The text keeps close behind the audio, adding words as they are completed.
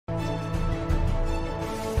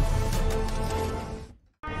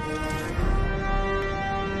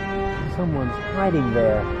someone's hiding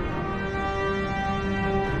there.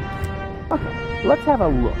 Okay, let's have a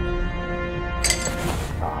look.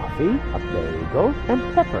 Coffee, a bagel,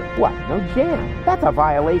 and pepper. What, no jam? That's a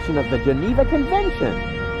violation of the Geneva Convention.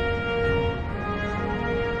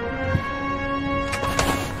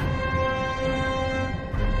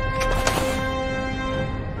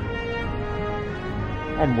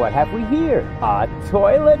 And what have we here? A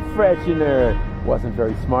toilet freshener. Wasn't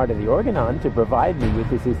very smart of the Organon to provide me with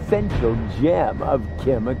this essential gem of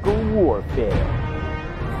chemical warfare.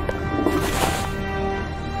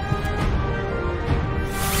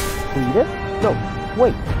 Cletus? No,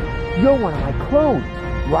 wait. You're one of my clones,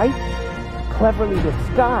 right? Cleverly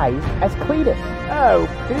disguised as Cletus. Oh,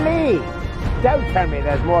 please. Don't tell me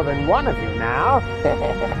there's more than one of you now.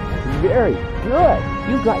 Very good.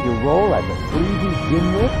 You got your role as a sleazy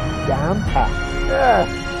dimwit down pat.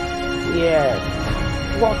 Yes.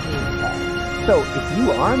 What is that? So, if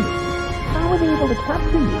you are me, how were they able to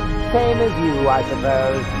capture you? Same as you, I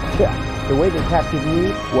suppose. Yeah, the way they captured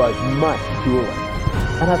me was much cooler.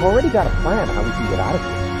 And I've already got a plan how we can get out of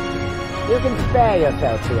here. You can spare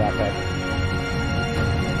yourself the effort.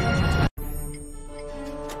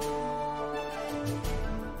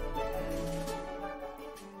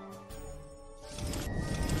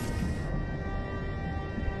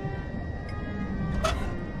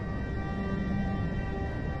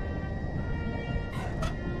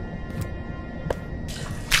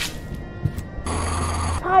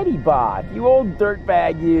 Bot, you old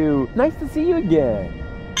dirtbag, you. Nice to see you again.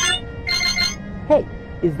 Hey,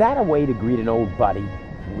 is that a way to greet an old buddy?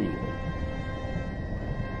 Really?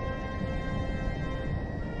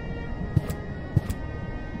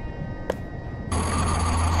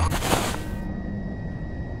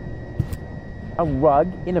 A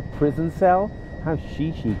rug in a prison cell? How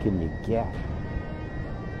sheeshy can you get?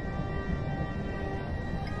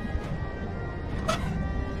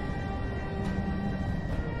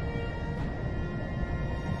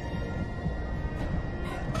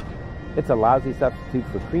 It's a lousy substitute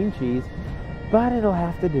for cream cheese, but it'll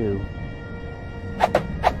have to do.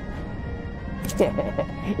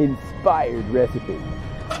 Inspired recipe.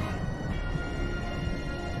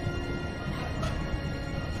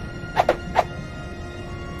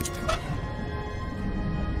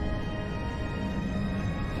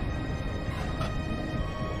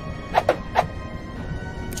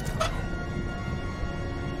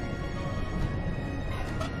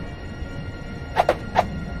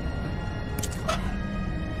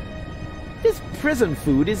 Prison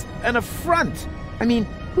food is an affront. I mean,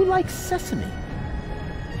 who likes sesame?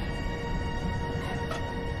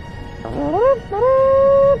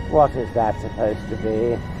 What is that supposed to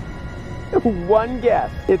be? One guess.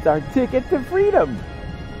 It's our ticket to freedom.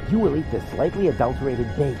 You will eat this slightly adulterated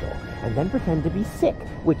bagel and then pretend to be sick,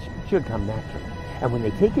 which should come naturally. And when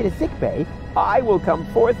they take you to sickbay, I will come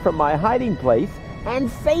forth from my hiding place and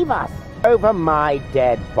save us. Over my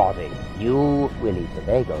dead body, you will eat the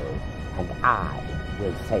bagel. And I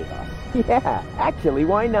will save us. Yeah, actually,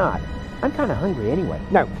 why not? I'm kind of hungry anyway.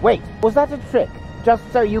 No, wait. Was that a trick? Just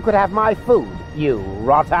so you could have my food, you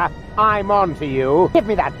rotter. I'm on to you. Give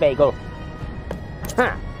me that bagel.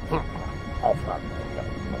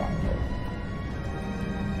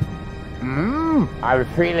 I'm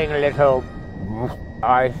feeling a little...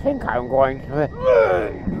 I think I'm going to...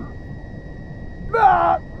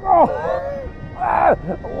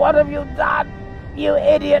 What have you done, you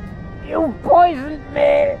idiot? You poisoned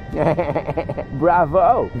me!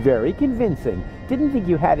 Bravo! Very convincing. Didn't think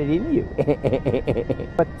you had it in you.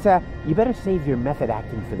 But you better save your method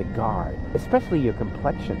acting for the guard, especially your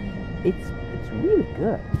complexion. It's really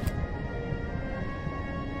good.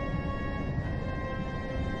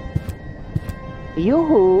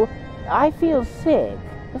 Yoo-hoo! I feel sick.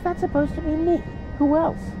 Is that supposed to be me? Who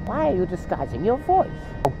else? Why are you disguising your voice?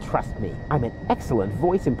 Oh, trust me. I'm an excellent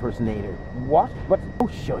voice impersonator. What? What? Oh,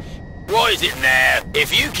 shush. What is it now?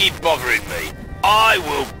 If you keep bothering me, I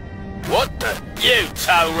will... What the... You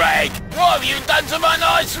toe rag! What have you done to my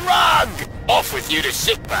nice rug? Off with you to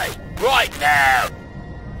sickbay, right now!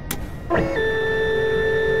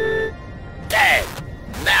 Damn!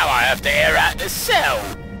 Now I have to air out the cell!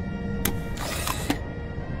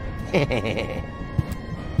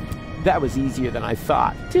 That was easier than I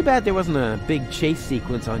thought. Too bad there wasn't a big chase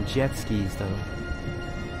sequence on jet skis, though.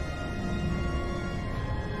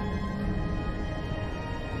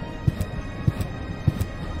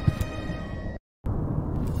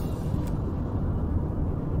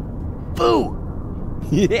 Boo!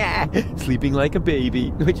 Yeah, sleeping like a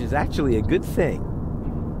baby, which is actually a good thing.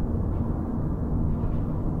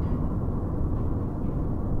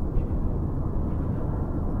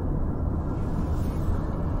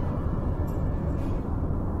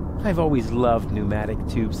 I've always loved pneumatic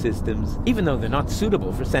tube systems, even though they're not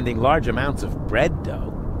suitable for sending large amounts of bread dough.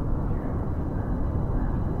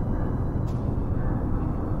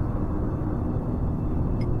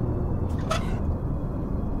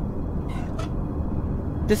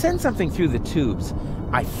 To send something through the tubes,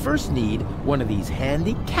 I first need one of these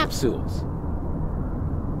handy capsules.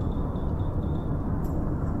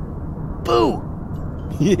 Boo!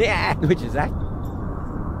 Yeah, which is that?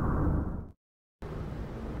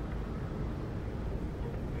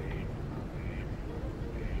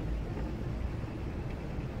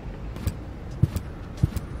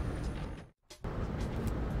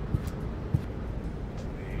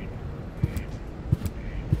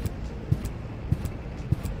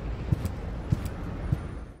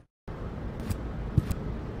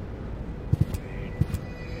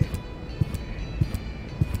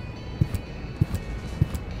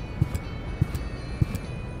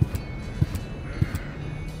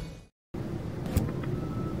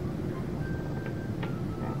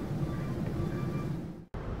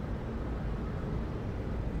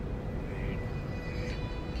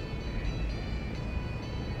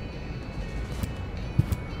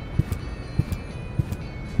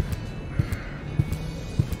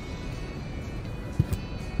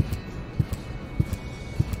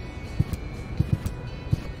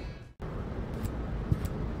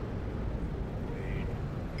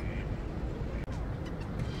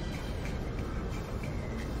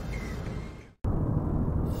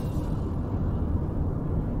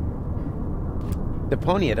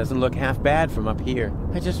 Deponia doesn't look half bad from up here.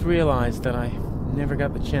 I just realized that I never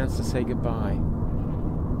got the chance to say goodbye.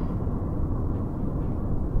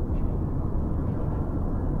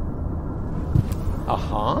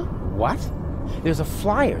 Uh-huh? What? There's a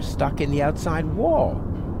flyer stuck in the outside wall.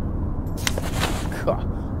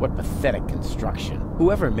 God, what pathetic construction.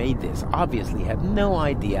 Whoever made this obviously had no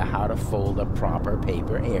idea how to fold a proper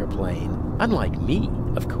paper airplane. Unlike me,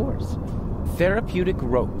 of course. Therapeutic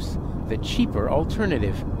ropes. The cheaper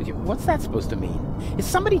alternative. What's that supposed to mean? Is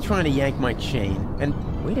somebody trying to yank my chain? And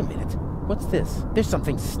wait a minute. What's this? There's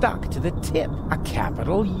something stuck to the tip. A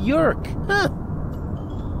capital Yerk. Huh.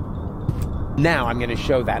 Now I'm going to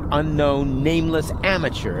show that unknown, nameless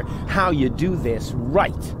amateur how you do this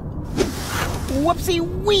right.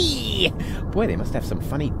 Whoopsie-wee! Boy, they must have some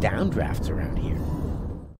funny downdrafts around here.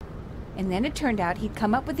 And then it turned out he'd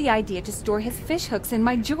come up with the idea to store his fish hooks in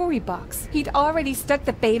my jewelry box. He'd already stuck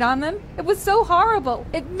the bait on them. It was so horrible.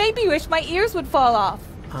 It made me wish my ears would fall off.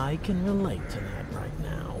 I can relate to that right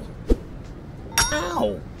now.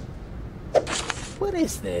 Ow! What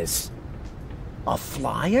is this? A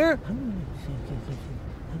flyer?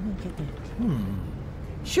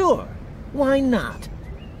 Sure, why not?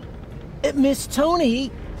 Miss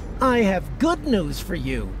Tony, I have good news for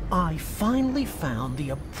you. I finally found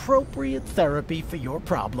the appropriate therapy for your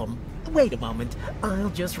problem. Wait a moment,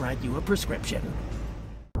 I'll just write you a prescription.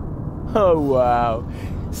 Oh, wow.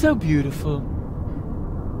 So beautiful.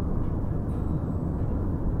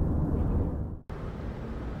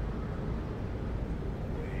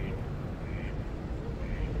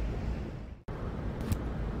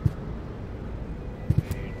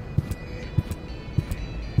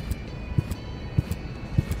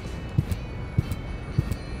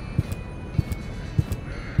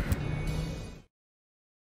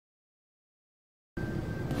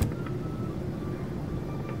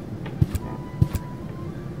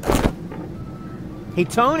 Hey,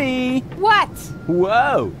 Tony! What?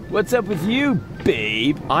 Whoa! What's up with you,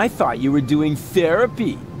 babe? I thought you were doing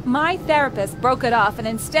therapy. My therapist broke it off and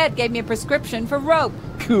instead gave me a prescription for rope.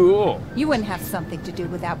 Cool. You wouldn't have something to do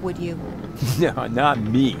with that, would you? No, not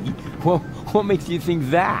me. Well, what makes you think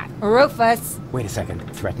that? Rufus! Wait a second.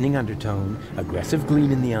 Threatening undertone, aggressive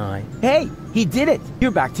gleam in the eye. Hey, he did it!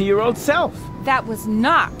 You're back to your old self. That was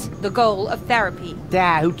not the goal of therapy.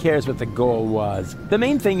 Who cares what the goal was? The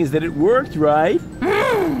main thing is that it worked, right?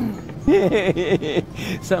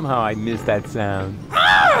 Somehow I missed that sound.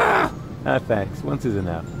 Thanks. Once is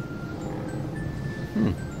enough.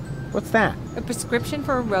 What's that? A prescription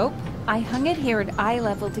for a rope? I hung it here at eye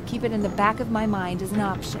level to keep it in the back of my mind as an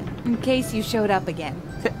option, in case you showed up again.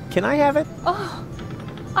 Can I have it? Oh,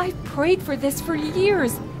 I've prayed for this for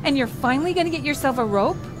years, and you're finally gonna get yourself a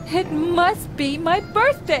rope? It must be my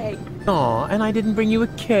birthday! Aw, and I didn't bring you a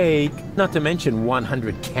cake. Not to mention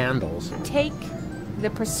 100 candles. Take the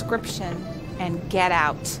prescription and get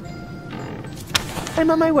out. I'm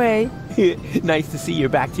on my way. Nice to see you're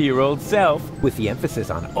back to your old self, with the emphasis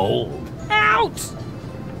on old. Out!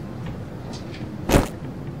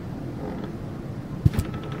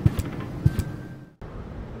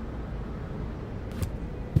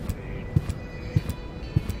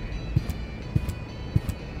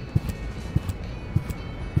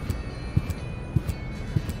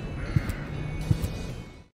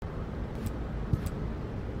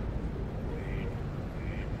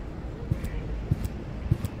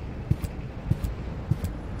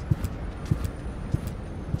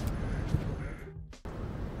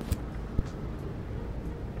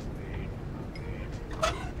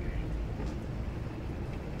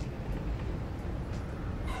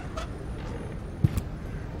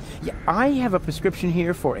 I have a prescription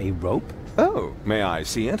here for a rope. Oh, may I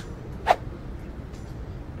see it?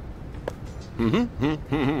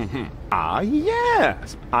 Ah,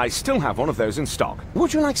 yes. I still have one of those in stock.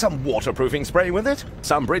 Would you like some waterproofing spray with it?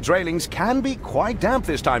 Some bridge railings can be quite damp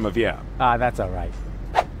this time of year. That's all right.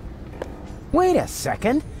 Wait a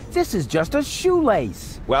second. This is just a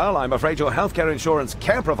shoelace. Well, I'm afraid your healthcare insurance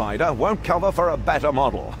care provider won't cover for a better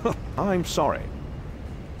model. I'm sorry.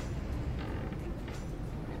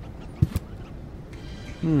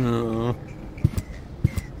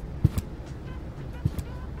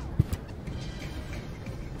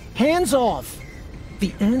 Hands off!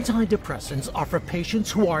 The antidepressants are for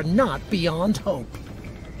patients who are not beyond hope.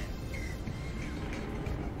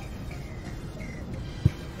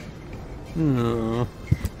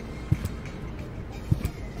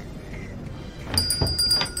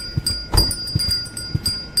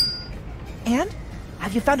 And?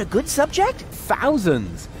 Have you found a good subject?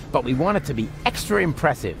 Thousands! But we want it to be extra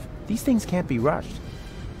impressive. These things can't be rushed.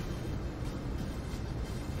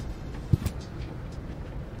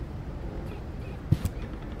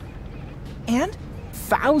 And?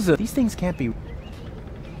 Thousands! These things can't be...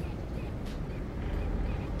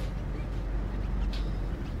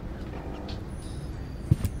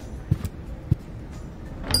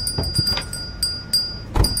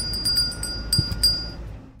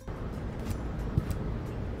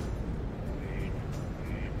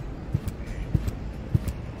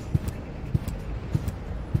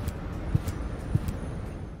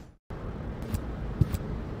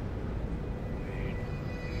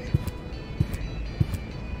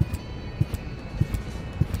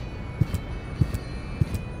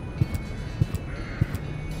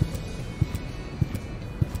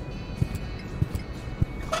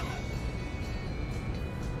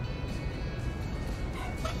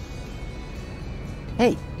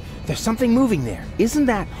 Hey, there's something moving there. Isn't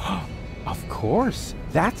that... Of course.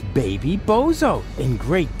 That's baby Bozo, in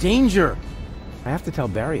great danger. I have to tell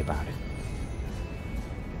Barry about it.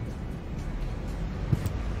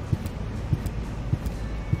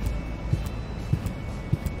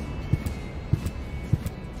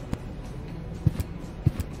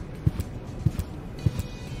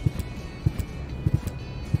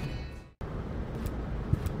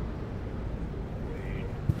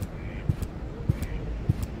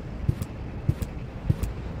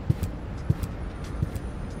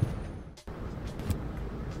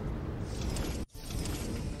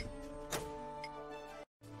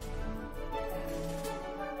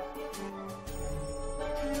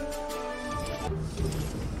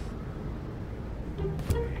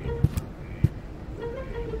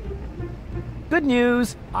 Good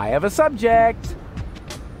news! I have a subject!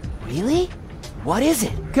 Really? What is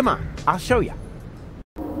it? Come on, I'll show you.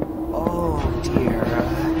 Oh, dear.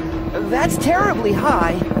 That's terribly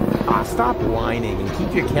high. Stop whining and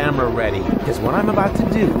keep your camera ready, because what I'm about to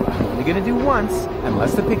do, I'm only going to do once,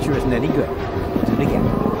 unless the picture isn't any good. I'll do it again.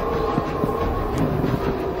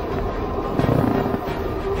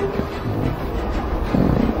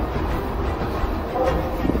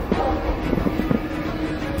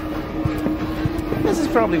 This is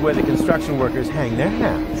probably where the construction workers hang their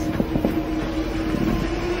hats.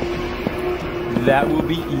 That will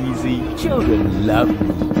be easy. Children love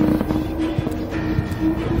me.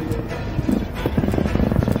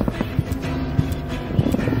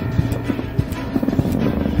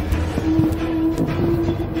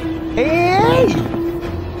 Hey!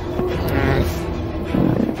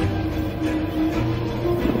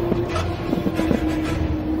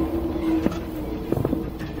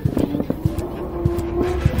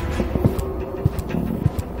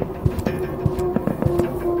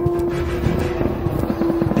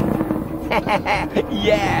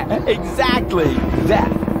 Yeah, exactly. That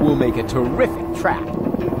will make a terrific trap.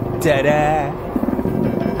 Ta-da!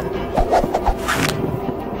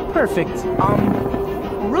 Perfect.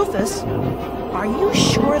 Rufus, are you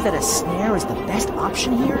sure that a snare is the best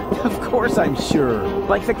option here? Of course I'm sure.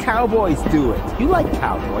 Like the cowboys do it. You like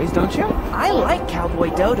cowboys, don't you? I like Cowboy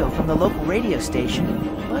Dodo from the local radio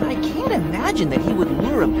station, but I can't imagine that he would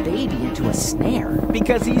lure a baby into a snare.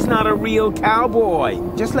 Because he's not a real cowboy.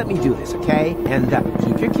 Just let me do this, okay? And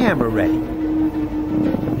keep your camera ready.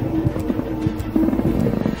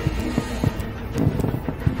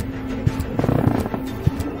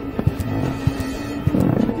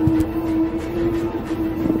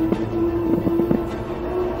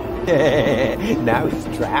 Now he's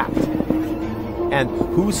trapped. And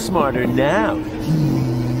who's smarter now?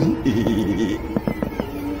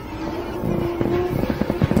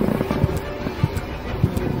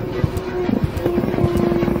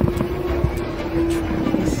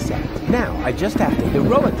 Now, I just have to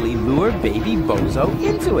heroically lure baby Bozo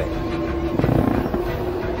into it.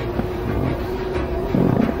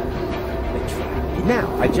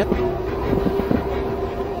 Now, I just...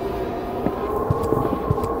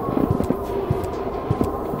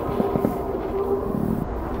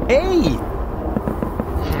 Hey!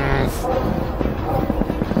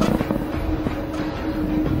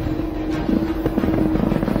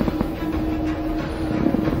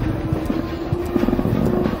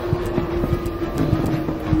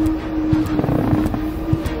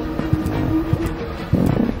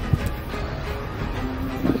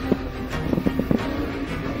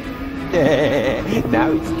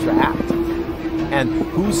 Now he's trapped. And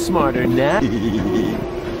who's smarter now?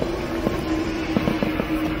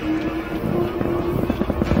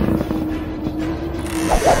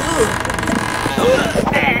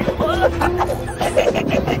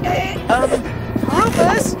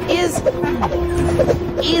 Rufus,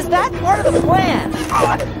 is that part of the plan?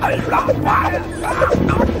 I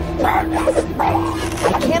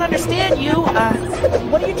can't understand you.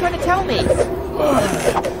 What are you trying to tell me?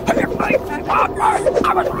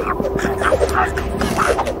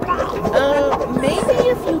 Maybe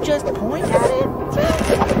if you just point at it?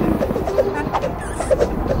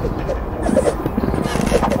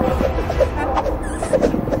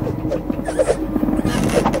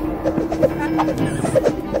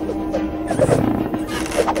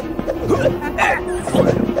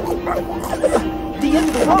 The end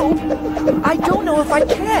of the rope? I don't know if I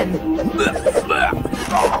can.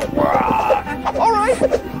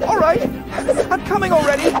 All right. I'm coming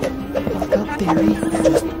already. Look up, Derry.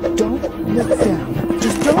 Just don't look down.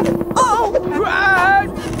 Just don't. Oh!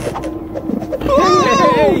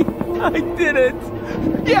 Hey! I did it!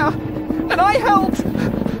 Yeah, and I helped.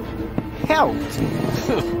 Helped?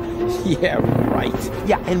 Yeah, right.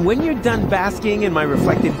 Yeah, and when you're done basking in my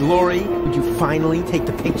reflected glory, would you finally take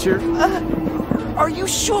the picture? Are you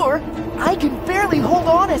sure? I can barely hold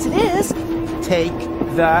on as it is. Take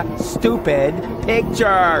the stupid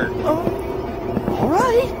picture! All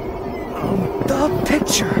right. The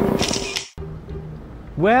picture.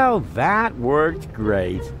 Well, that worked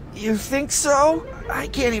great. You think so? I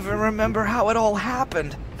can't even remember how it all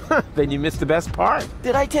happened. Then you missed the best part.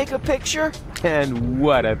 Did I take a picture? And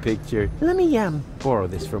what a picture. Let me, borrow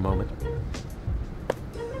this for a moment.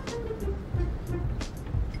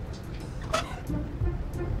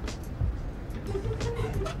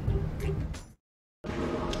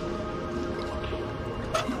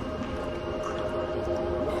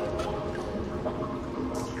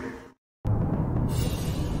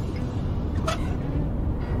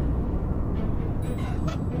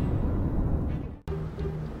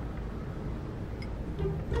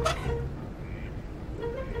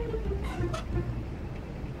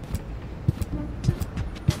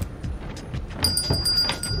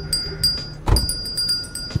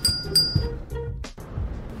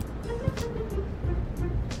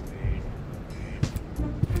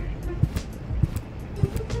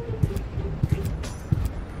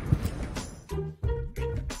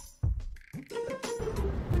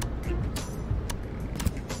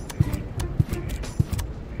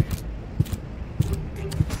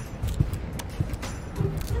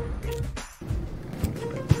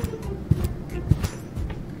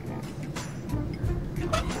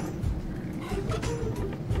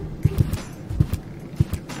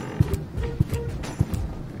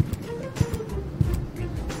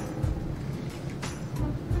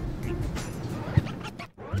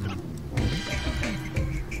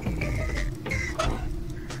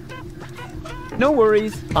 No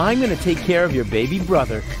worries. I'm gonna take care of your baby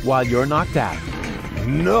brother while you're knocked out.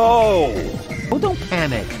 No! Oh, don't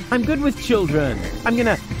panic. I'm good with children. I'm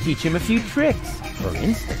gonna teach him a few tricks. For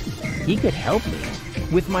instance, he could help me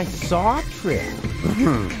with my saw trick.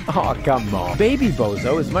 Oh, come on. Baby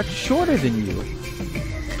Bozo is much shorter than you.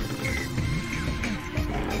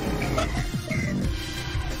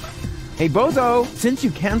 Hey, Bozo, since you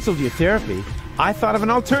canceled your therapy, I thought of an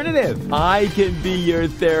alternative. I can be your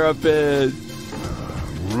therapist.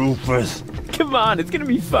 Rufus. Come on, it's gonna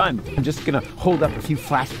be fun. I'm just gonna hold up a few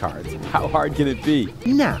flashcards. How hard can it be?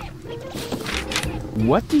 Now,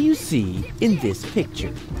 what do you see in this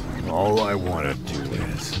picture? All I want to do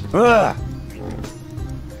is... Ah!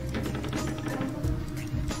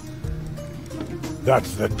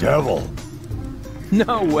 That's the devil.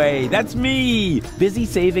 No way, that's me! Busy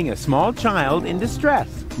saving a small child in distress.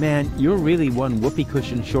 Man, you're really one whoopee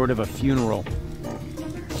cushion short of a funeral.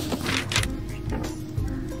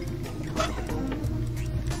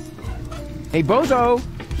 Hey, Bozo!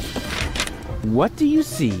 What do you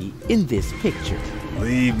see in this picture?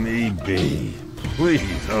 Leave me be.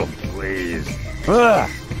 please, oh, please. Ugh.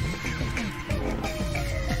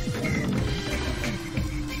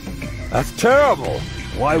 That's terrible.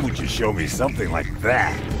 Why would you show me something like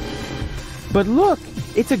that? But look,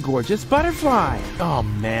 it's a gorgeous butterfly. Oh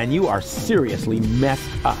man, you are seriously messed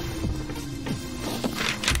up.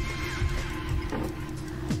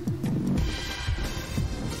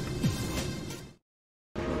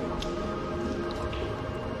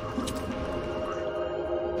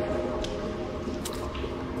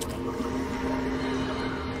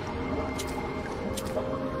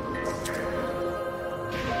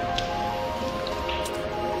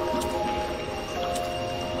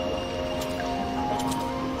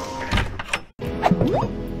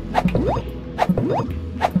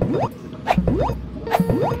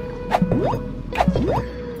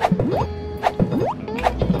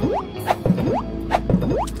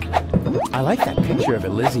 I like that picture of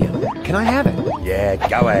Elysium. Can I have it? Yeah,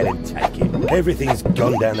 go ahead and take it. Everything's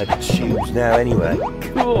gone down the tubes now anyway.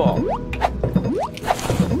 Cool.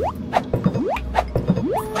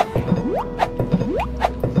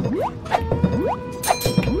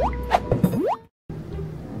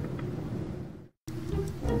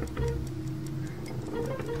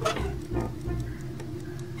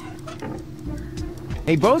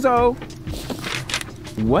 Hey, Bozo!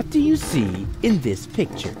 What do you see in this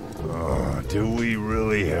picture? Oh, do we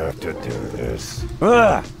really have to do this?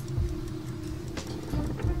 Ugh.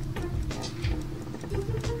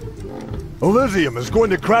 Elysium is going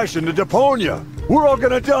to crash into Deponia. We're all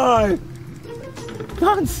gonna die.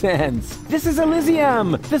 Nonsense! This is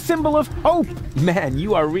Elysium, the symbol of hope! Man,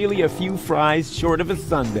 you are really a few fries short of a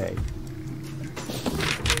sundae.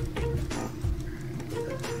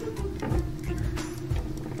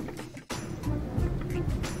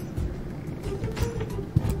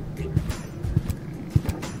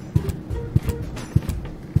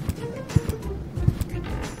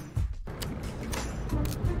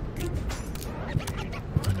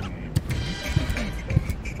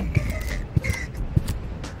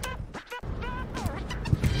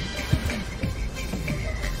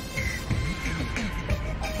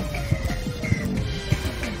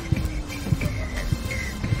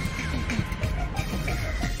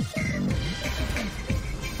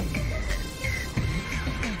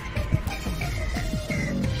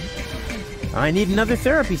 I need another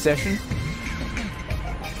therapy session.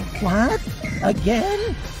 What?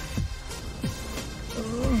 Again?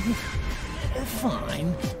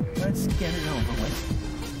 Fine. Let's get it over with.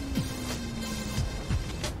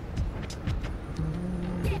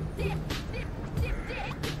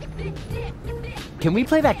 Can we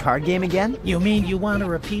play that card game again? You mean you want to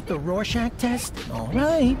repeat the Rorschach test? All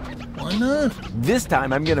right. Why not? This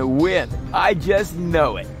time I'm gonna win. I just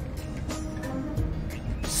know it.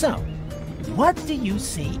 So, what do you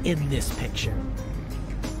see in this picture?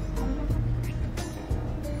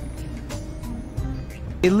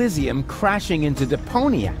 Elysium crashing into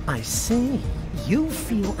Deponia. I see. You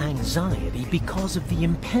feel anxiety because of the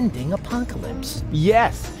impending apocalypse.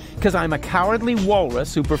 Yes, because I'm a cowardly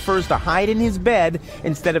walrus who prefers to hide in his bed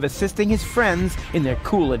instead of assisting his friends in their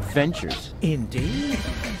cool adventures. Indeed.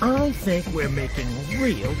 I think we're making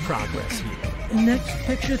real progress here. Next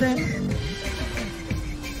picture, then.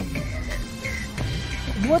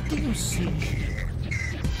 What do you see here?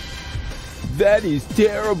 That is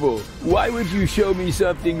terrible. Why would you show me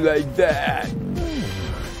something like that?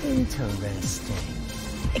 Interesting.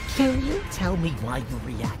 Can you tell me why you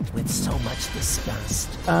react with so much disgust?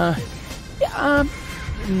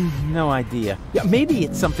 No idea. Yeah, maybe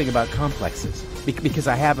it's something about complexes. Because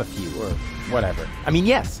I have a few, or whatever. I mean,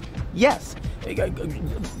 yes.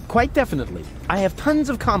 Quite definitely. I have tons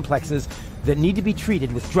of complexes that need to be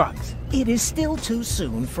treated with drugs. It is still too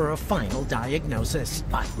soon for a final diagnosis,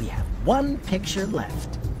 but we have one picture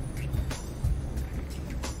left.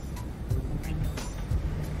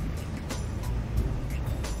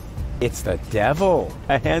 It's the devil.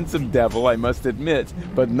 A handsome devil, I must admit.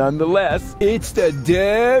 But nonetheless, it's the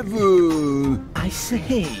devil. I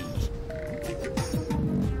see.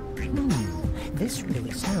 This really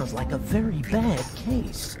sounds like a very bad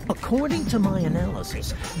case. According to my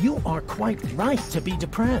analysis, you are quite right to be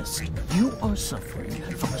depressed. You are suffering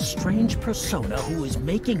from a strange persona who is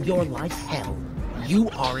making your life hell. You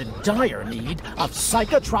are in dire need of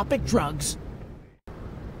psychotropic drugs.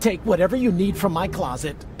 Take whatever you need from my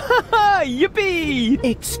closet. Ha! Yippee!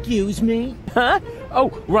 Excuse me? Huh? Oh,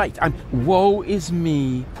 right. Woe is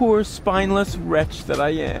me, poor spineless wretch that I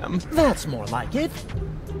am. That's more like it.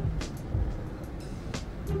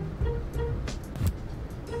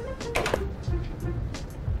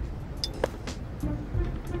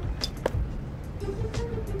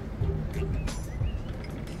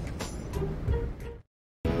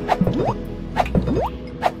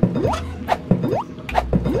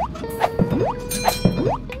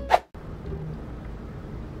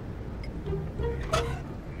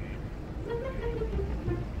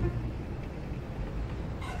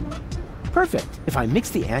 If I mix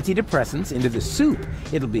the antidepressants into the soup,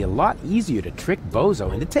 it'll be a lot easier to trick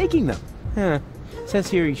Bozo into taking them. Says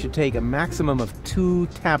here you should take a maximum of 2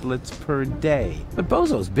 tablets per day. But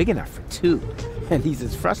Bozo's big enough for 2, and he's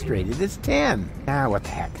as frustrated as 10. What the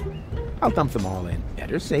heck. I'll dump them all in.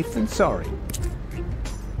 Better safe than sorry.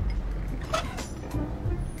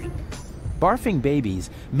 Barfing babies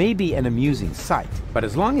may be an amusing sight, but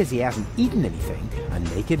as long as he hasn't eaten anything, a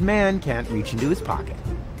naked man can't reach into his pocket.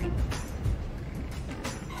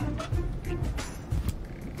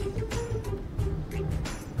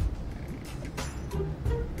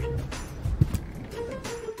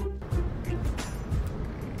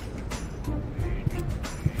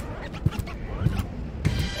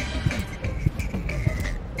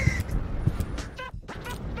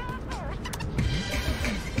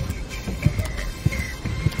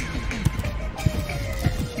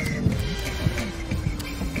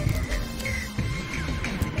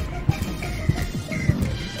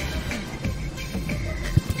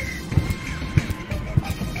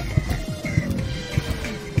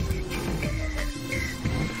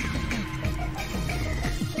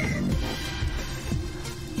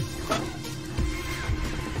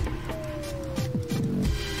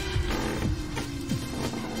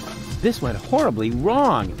 This went horribly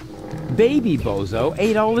wrong. Baby Bozo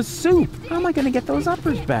ate all the soup. How am I going to get those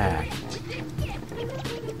uppers back?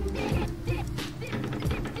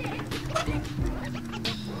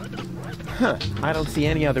 I don't see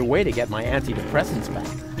any other way to get my antidepressants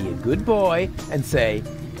back. Be a good boy and say,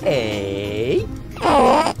 "Hey."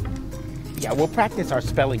 Yeah, we'll practice our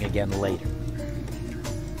spelling again later.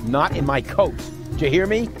 Not in my coat. Did you hear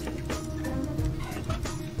me?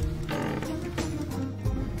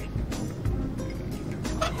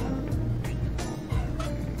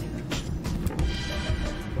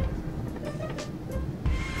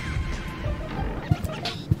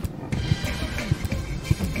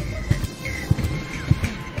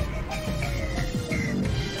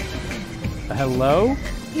 Hello?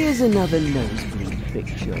 Here's another nosebleed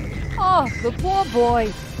picture. Oh, the poor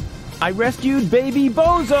boy. I rescued baby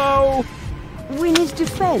Bozo! In his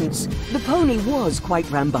defense, the pony was quite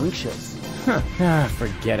rambunctious.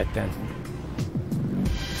 Forget it then.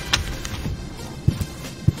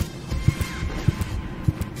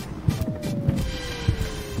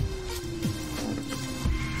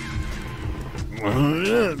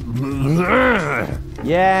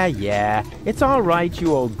 Yeah. It's all right,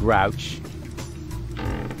 you old grouch.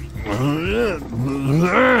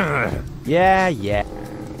 Yeah.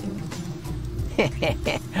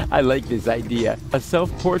 I like this idea. A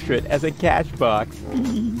self-portrait as a cash box.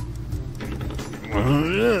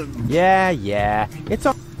 Yeah. It's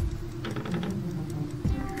all...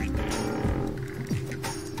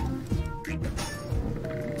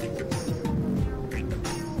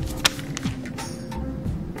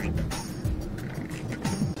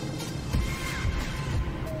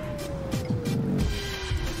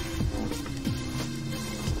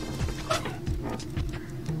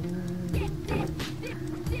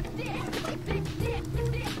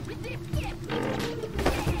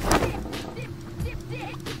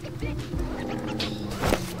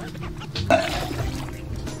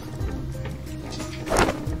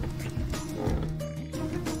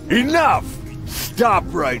 Enough! Stop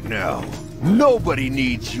right now. Nobody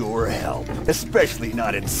needs your help, especially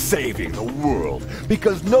not in saving the world,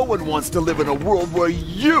 because no one wants to live in a world where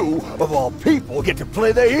you, of all people, get to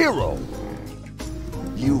play the hero.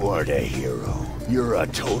 You aren't a hero. You're a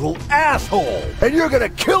total asshole, and you're gonna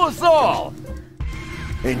kill us all!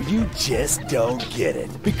 And you just don't get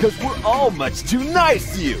it, because we're all much too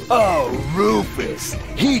nice to you. Oh, Rufus,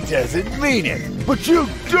 he doesn't mean it, but you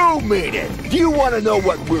do mean it. Do you want to know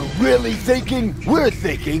what we're really thinking? We're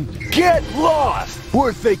thinking, get lost.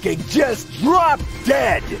 We're thinking, just drop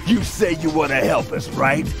dead. You say you want to help us,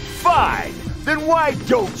 right? Fine. Then why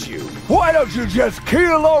don't you? Why don't you just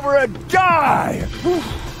keel over and die?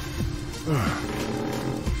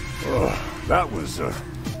 That was,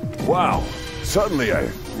 wow. Suddenly I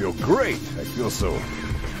feel great. I feel so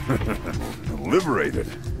liberated.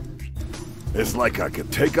 It's like I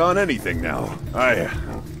could take on anything now.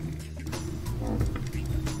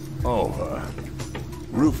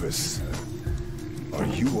 Rufus, are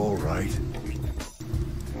you all right?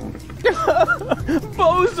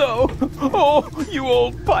 Bozo! Oh, you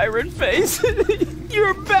old pirate face!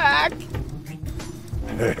 You're back!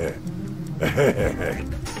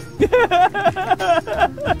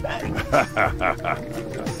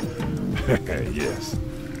 Yes.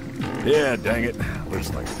 Yeah, dang it.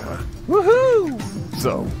 Looks like it, huh? Woohoo!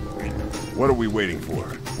 So, what are we waiting for?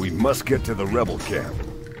 We must get to the rebel camp.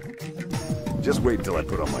 Just wait until I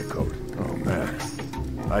put on my coat. Oh, man.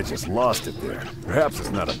 I just lost it there. Perhaps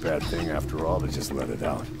it's not a bad thing after all to just let it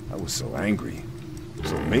out. I was so angry.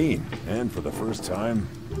 So mean. And for the first time,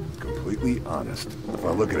 completely honest. If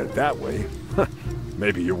I look at it that way,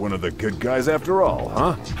 maybe you're one of the good guys after all,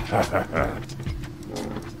 huh?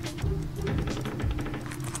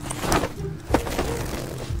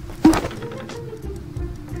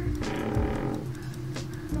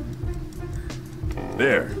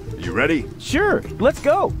 There. You ready? Sure, let's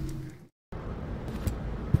go.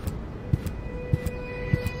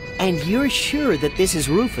 And you're sure that this is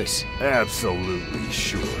Rufus? Absolutely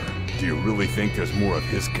sure. Do you really think there's more of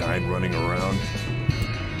his kind running around?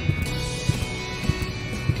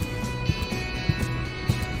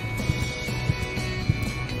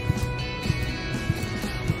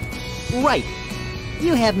 Right.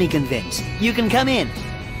 You have me convinced. You can come in.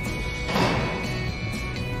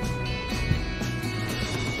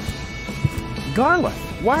 Garla,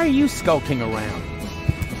 why are you skulking around?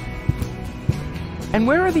 And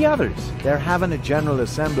where are the others? They're having a general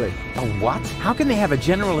assembly. A what? How can they have a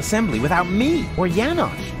general assembly without me, or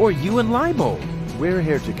Janosch, or you and Leibold? We're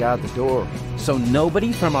here to guard the door. So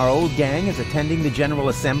nobody from our old gang is attending the general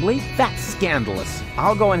assembly? That's scandalous.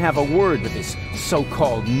 I'll go and have a word with this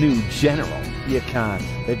so-called new general. You can't.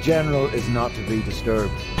 The general is not to be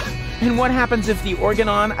disturbed. And what happens if the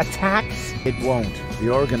Organon attacks? It won't. The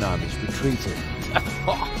Organon is retreating.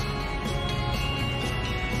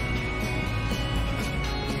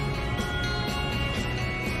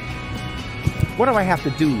 What do I have to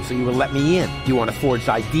do so you will let me in? Do you want a forged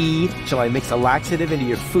ID? Shall I mix a laxative into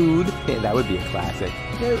your food? Yeah, that would be a classic.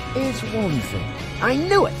 There is one thing. I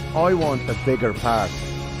knew it! I want a bigger part.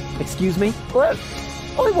 Excuse me? Well,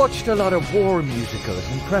 I watched a lot of war musicals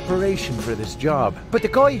in preparation for this job, but the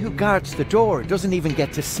guy who guards the door doesn't even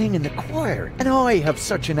get to sing in the choir, and I have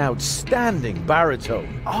such an outstanding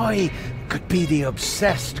baritone. I could be the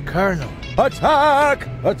obsessed colonel. Attack!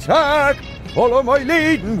 Attack! Follow my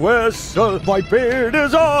leading whistle, my beard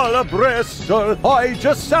is all a bristle, I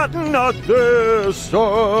just sat in a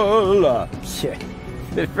thistle.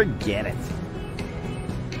 Forget it.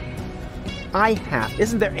 I have.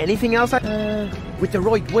 Isn't there anything else With the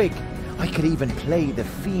right wig, I could even play the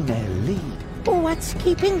female lead. What's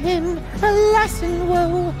keeping him? Alas and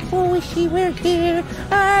woe, wish he were here,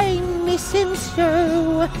 I miss him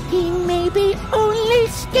so. He may be only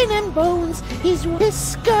skin and bones, his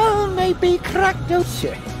skull may be cracked out.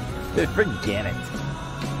 Forget it.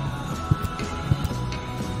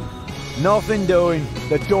 Nothing doing.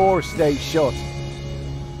 The door stays shut.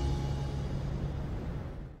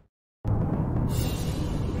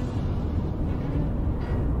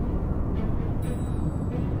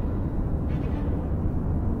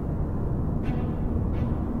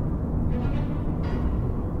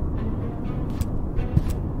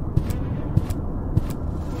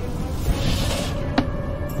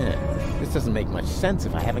 This doesn't make much sense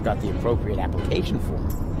if I haven't got the appropriate application form.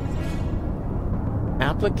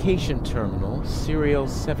 Application terminal, serial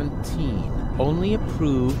 17. Only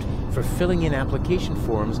approved for filling in application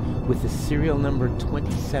forms with the serial number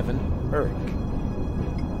 27 ERC.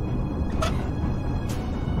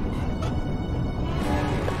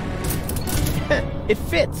 It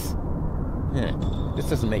fits! This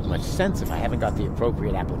doesn't make much sense if I haven't got the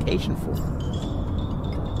appropriate application form.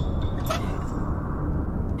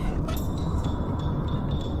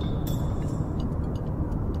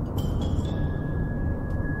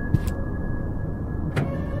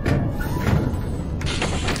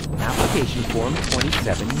 Application form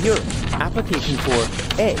 27 euros. Application for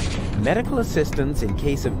A. Medical assistance in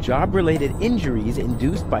case of job-related injuries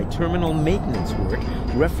induced by terminal maintenance work,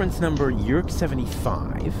 reference number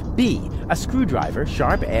YERC75. B. A screwdriver,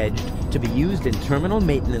 sharp-edged, to be used in terminal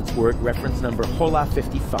maintenance work, reference number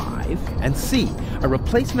HOLA55. And C. A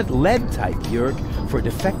replacement lead-type YERC for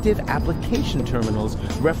defective application terminals,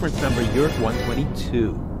 reference number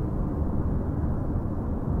YERC122.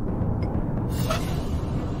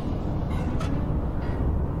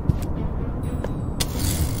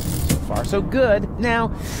 Far so good. Now,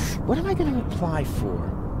 what am I going to apply for?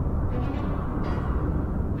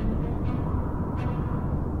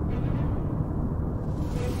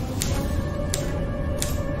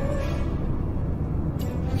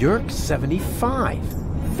 YERC75.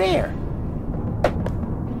 There.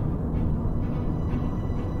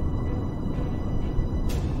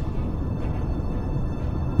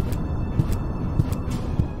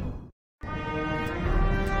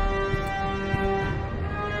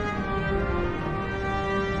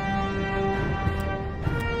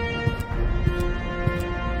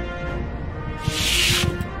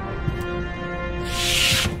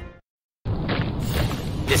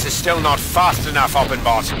 This is still not fast enough,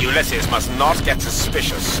 Oppenbot. Ulysses must not get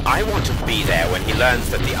suspicious. I want to be there when he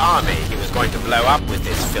learns that the army he was going to blow up with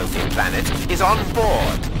this filthy planet is on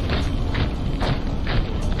board.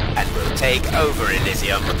 And will take over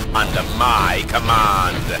Elysium under my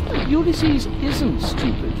command. Ulysses isn't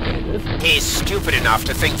stupid, Kenneth. He's stupid enough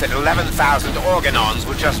to think that 11,000 Organons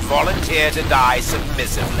would just volunteer to die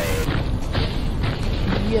submissively.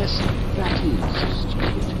 Yes, that is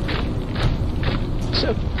stupid.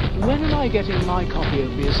 So, when am I getting my copy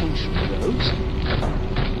of the Ascension Codes?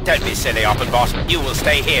 Don't be silly, Oppenbot. You will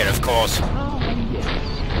stay here, of course. Ah, yes.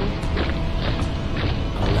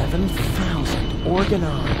 11,000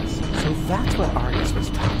 Organons. So that's what Argus was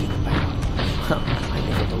talking about. I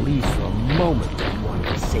never believed for a moment that he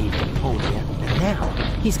wanted to save Deponia, and now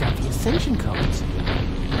he's got the Ascension Codes.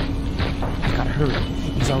 I've got to hurry.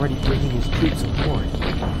 He's already bringing his troops aboard.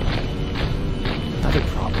 Another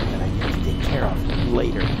problem that I need to take care of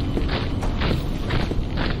later.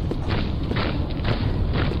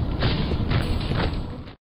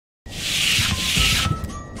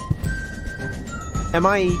 Am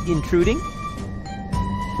I intruding?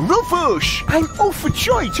 Rufus! I'm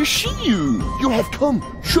overjoyed to see you! You have come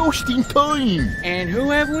just in time! And who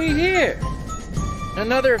have we here?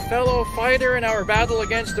 Another fellow fighter in our battle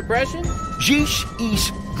against depression? This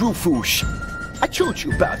is Rufus. I told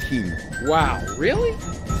you about him. Wow, really?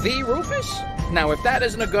 The Rufus? Now, if that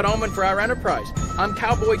isn't a good omen for our enterprise. I'm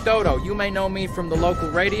Cowboy Dodo. You may know me from the local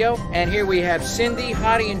radio. And here we have Cindy,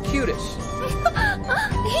 Hottie, and Cutis.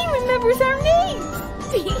 He remembers our names!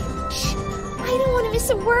 Shh! I don't want to miss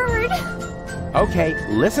a word. Okay,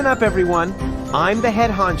 listen up, everyone. I'm the head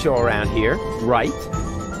honcho around here, right?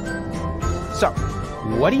 So,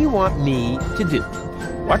 what do you want me to do?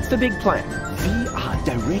 What's the big plan? We are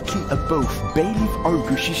directly above Bailiff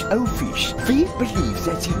Argus's office. We believe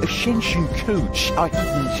that the Ascension Codes are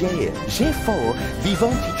hidden there. Therefore, we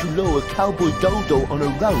wanted to lower Cowboy Dodo on a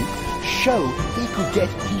rope so he could get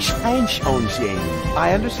his hands on them.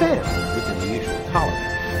 I understand, within the usual tolerance.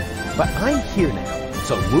 But I'm here now,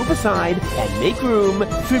 so move aside and make room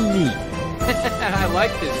for me. I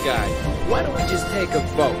like this guy. Why don't we just take a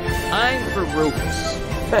vote? I'm for Rufus.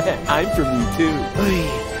 I'm for me too.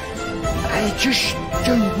 I just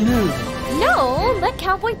don't know. No, let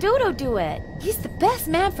Cowboy Dodo do it. He's the best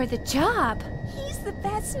man for the job. He's the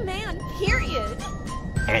best man, period.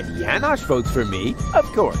 And Janosch votes for me, of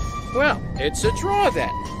course. Well, it's a draw then.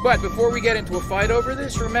 But before we get into a fight over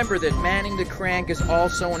this, remember that manning the crank is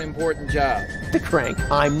also an important job. The crank?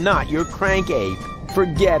 I'm not your crank ape.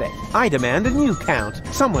 Forget it. I demand a new count.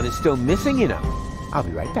 Someone is still missing, you know. I'll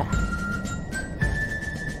be right back.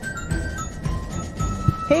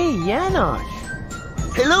 Hey, Janosch.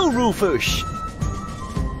 Hello, Rufus.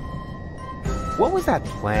 What was that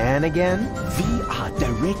plan again? We are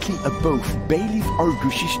directly above Bailiff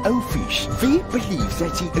Argus's office. We believe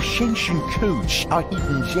that the Ascension Codes are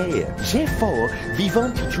hidden there. Therefore, we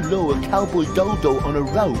wanted to lower Cowboy Dodo on a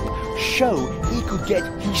rope so he could get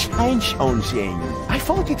his hands on them. I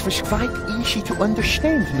thought it was quite easy to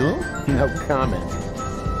understand, no? No comment.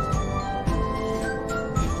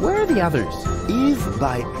 Where are the others? If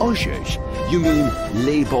by others, you mean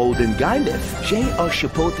Leibold and Gailef. They are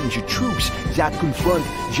supporting the troops that confront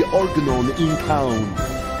the Organon in town.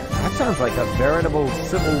 That sounds like a veritable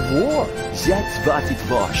civil war. That's what it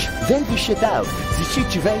was. When we set out, the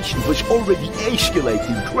situation was already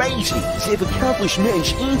escalating crazy. There were countless men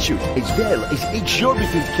injured, as well as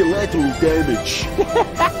exorbitant collateral damage.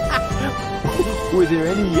 Were there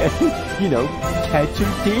any,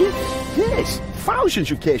 casualties? Yes,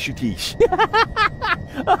 thousands of casualties.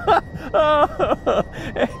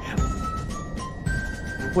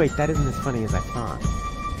 Wait, that isn't as funny as I thought.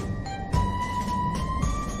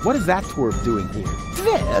 What is that twerp doing here?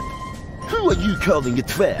 Twerp? Who are you calling a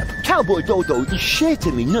twerp? Cowboy Dodo is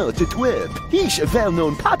certainly not a twerp. He's a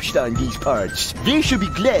well-known pop star in these parts. They should be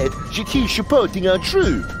glad that he's supporting our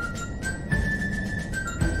troop.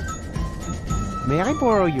 May I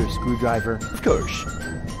borrow your screwdriver? Of course.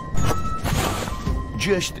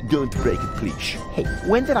 Just don't break it, please. Hey,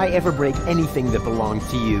 when did I ever break anything that belonged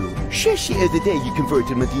to you? Just the other day you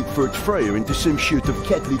converted my deep throat fryer into some sort of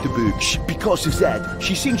cat litter box. Because of that,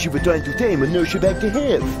 she thinks you were trying to tame and nurse her back to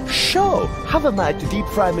health. So, how am I to deep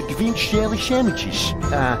fry my Gvinch jelly sandwiches?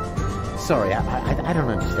 Sorry, I don't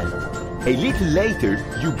understand. A little later,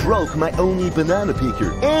 you broke my only banana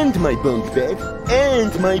picker, and my bunk bed,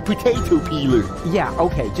 and my potato peeler. Yeah,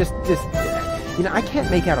 okay, just... I can't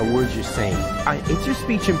make out a word you're saying. It's your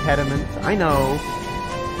speech impediment, I know.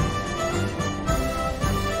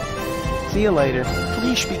 See you later.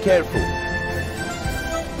 Please be careful.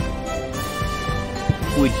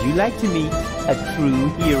 Would you like to meet a true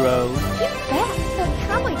hero? You bet. But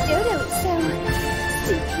Cowboy Dodo is so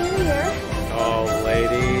superior. Oh,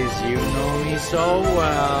 ladies, you know me so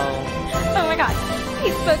well. Oh my god,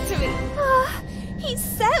 he spoke to me. Oh, he's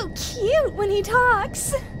so cute when he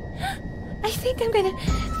talks. I think I'm gonna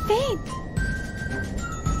faint.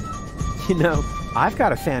 You know, I've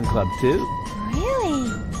got a fan club too. Really?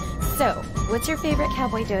 So, what's your favorite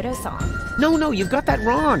Cowboy Dodo song? No, you've got that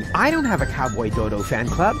wrong. I don't have a Cowboy Dodo fan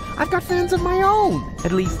club. I've got fans of my own.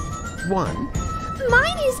 At least one.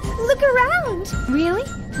 Mine is Look Around. Really?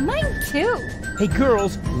 Mine too. Hey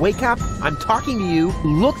girls, wake up. I'm talking to you.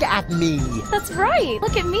 Look at me. That's right.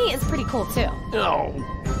 Look at Me is pretty cool too. No.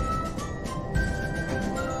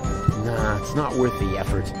 Nah, it's not worth the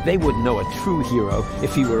effort. They wouldn't know a true hero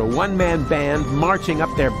if he were a one-man band marching up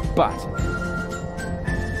their butt.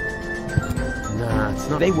 Nah, it's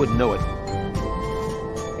not. They wouldn't know it.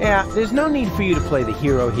 Yeah, there's no need for you to play the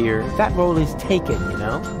hero here. That role is taken, you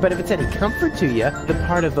know? But if it's any comfort to you, the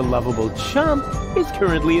part of the lovable chump is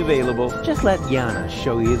currently available. Just let Yana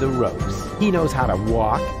show you the ropes. He knows how to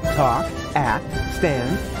walk, talk, act,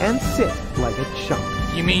 stand, and sit like a chump.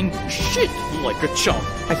 You mean shit like a chump?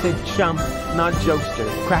 I said chump, not jokester.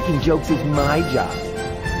 Cracking jokes is my job.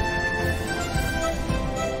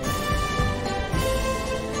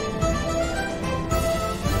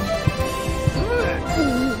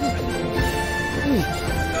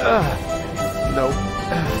 Nope.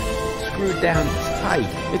 Screwed down tight.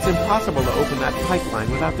 It's impossible to open that pipeline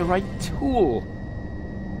without the right tool.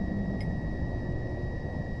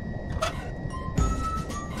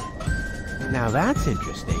 Now that's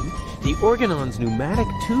interesting. The Organon's pneumatic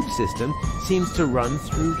tube system seems to run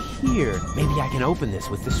through here. Maybe I can open this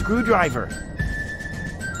with the screwdriver.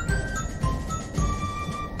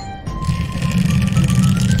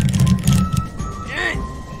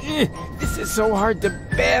 This is so hard to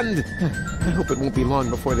bend. I hope it won't be long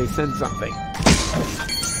before they send something.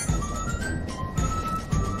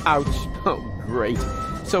 Ouch. Oh, great.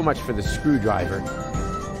 So much for the screwdriver.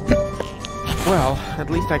 Well, at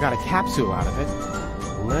least I got a capsule out of it.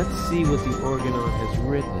 Let's see what the Organon has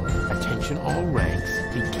written. Attention all ranks.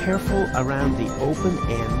 Be careful around the open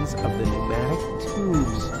ends of the pneumatic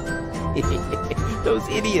tubes. Those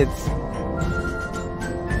idiots.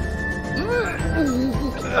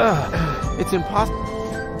 It's impossible.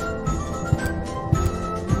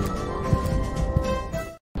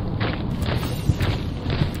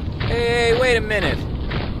 Hey, wait a minute.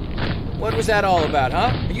 What was that all about,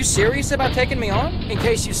 huh? Are you serious about taking me on? In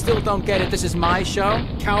case you still don't get it, this is my show.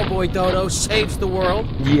 Cowboy Dodo saves the world.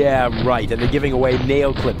 Yeah, right. And they're giving away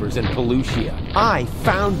nail clippers and Pelusia. I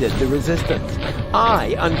founded the Resistance.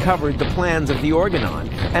 I uncovered the plans of the Organon.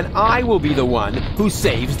 And I will be the one who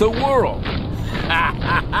saves the world.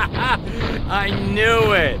 I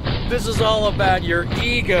knew it. This is all about your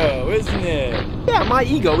ego, isn't it? Yeah, my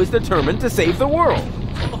ego is determined to save the world.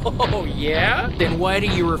 Oh, yeah? Then why do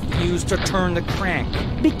you refuse to turn the crank?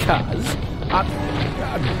 Because,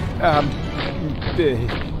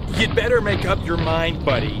 You'd better make up your mind,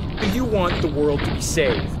 buddy. You want the world to be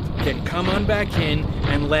saved. Then come on back in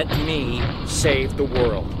and let me save the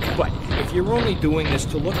world. But if you're only doing this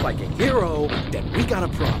to look like a hero, then we got a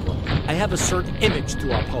problem. I have a certain image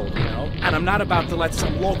to uphold, you know? And I'm not about to let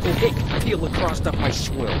some local hick peel across up my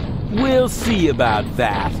swill. We'll see about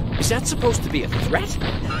that. Is that supposed to be a threat?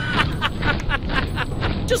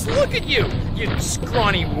 Just look at you, you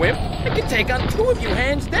scrawny wimp. I could take on two of you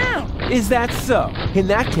hands down. Is that so? In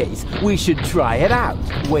that case, we should try it out.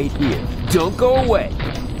 Wait here. Don't go away.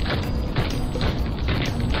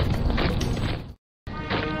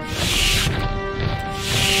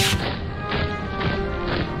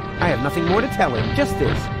 I have nothing more to tell him, just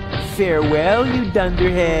this. Farewell, you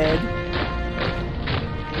dunderhead.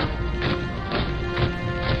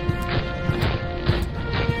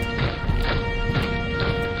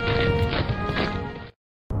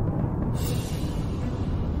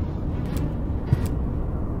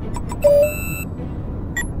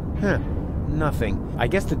 Huh, nothing. I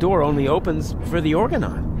guess the door only opens for the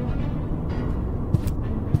Organon.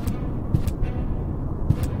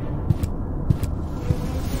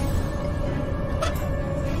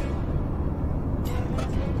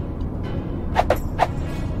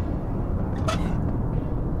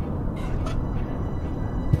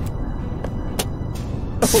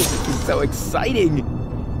 Oh, this is so exciting!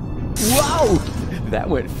 Whoa! That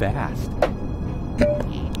went fast.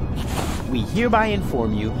 We hereby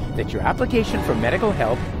inform you that your application for medical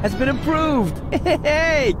help has been approved!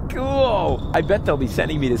 Hey, cool! I bet they'll be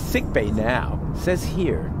sending me to sickbay now. Says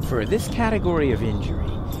here, for this category of injury,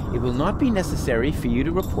 It will not be necessary for you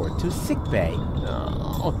to report to sickbay.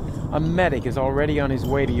 Oh, a medic is already on his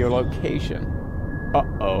way to your location.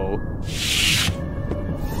 Uh-oh.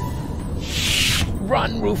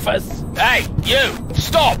 Run, Rufus! Hey, you!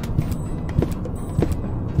 Stop!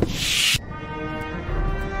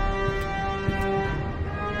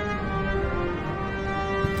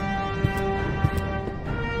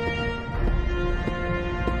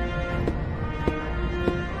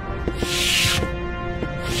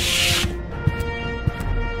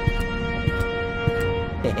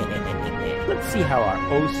 Let's see how our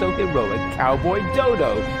oh-so-heroic cowboy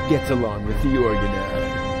Dodo gets along with the organoid.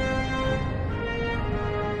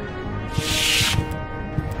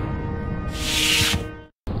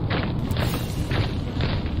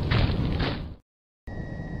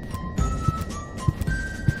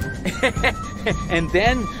 And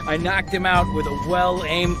then I knocked him out with a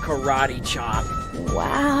well-aimed karate chop.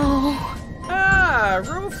 Wow. Ah,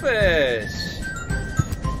 Rufus!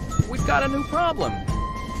 We've got a new problem.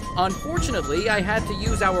 Unfortunately, I had to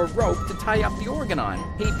use our rope to tie up the organon.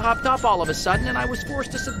 He popped up all of a sudden and I was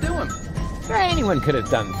forced to subdue him. Anyone could have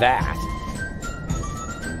done that.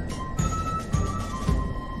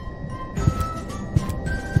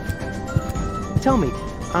 Tell me,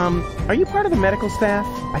 are you part of the medical staff?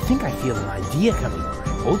 I think I feel an idea coming on.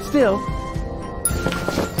 Hold still.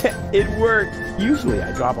 It worked. Usually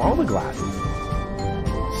I drop all the glasses.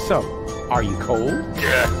 So, are you cold?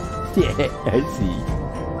 Yeah. Yeah, I see.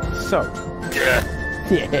 So. Yeah.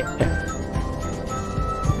 Yeah.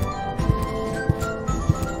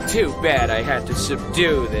 Too bad I had to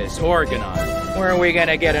subdue this organon. Where are we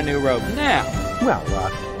gonna get a new rope now? Well,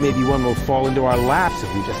 maybe one will fall into our laps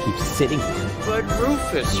if we just keep sitting here. But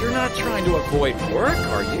Rufus, you're not trying to avoid work,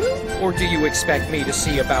 are you? Or do you expect me to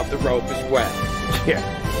see about the rope as well? Yeah.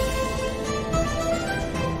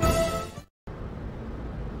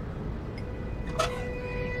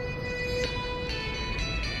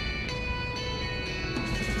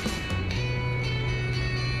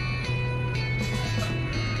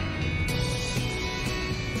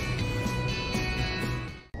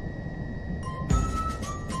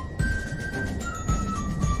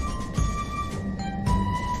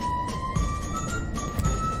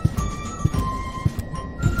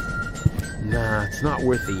 Nah, it's not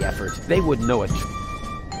worth the effort. They wouldn't know it.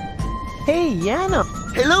 Hey, Yana!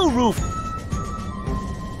 Hello, Roof!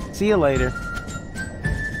 See you later.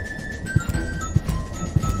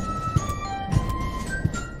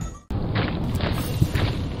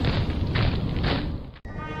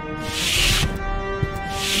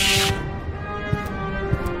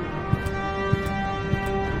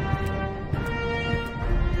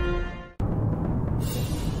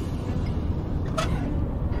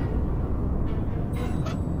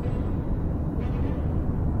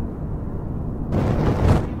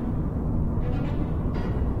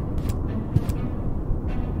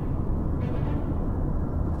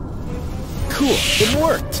 Cool, it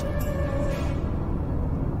worked!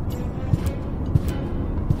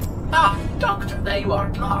 Ah, Doctor, there you are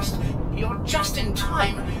at last. You're just in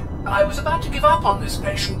time. I was about to give up on this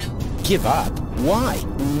patient. Give up? Why?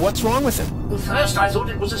 What's wrong with him? First I thought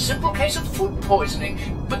it was a simple case of food poisoning,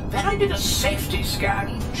 but then I did a safety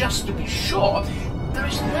scan just to be sure. There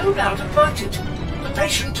is no doubt about it. The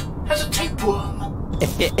patient has a tapeworm.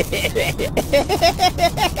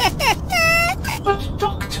 But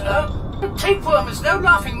Doctor, a tapeworm is no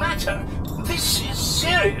laughing matter. This is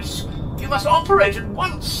serious. You must operate at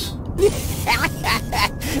once.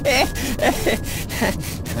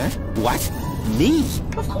 Huh? What? Me?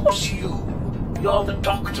 Of course you. You're the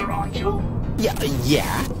doctor, aren't you?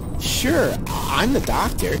 Yeah. Sure, I'm the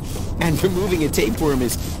doctor. And removing a tapeworm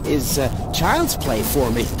is child's play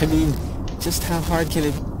for me. I mean, just how hard can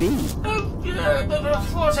it be?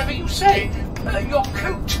 Whatever you say. Your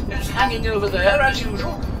coat is hanging over there, as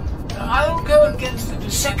usual. I'll go and get the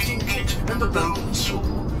dissecting kit and the bone saw.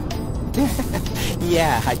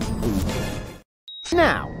 Yeah,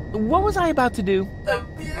 Now, what was I about to do?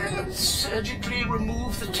 Surgically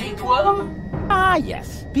remove the tapeworm? Ah,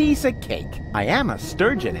 yes. Piece of cake. I am a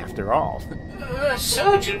sturgeon, after all. A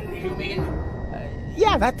surgeon, you mean?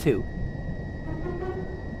 Yeah, that too.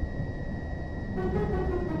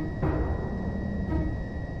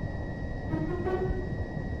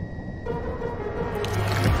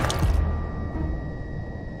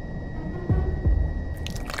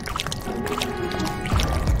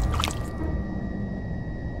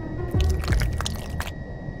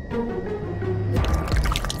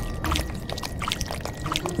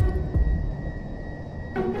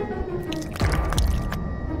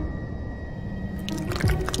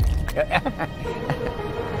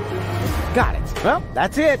 Got it. Well,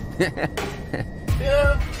 that's it.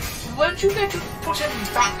 Won't you get to put him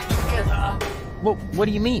back together? Well, what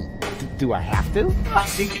do you mean? Do I have to? I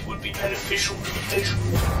think it would be beneficial for the patient.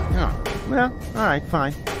 Oh, well, all right,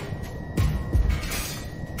 fine.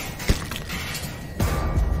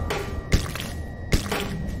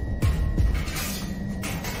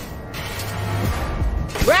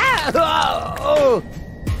 Oh!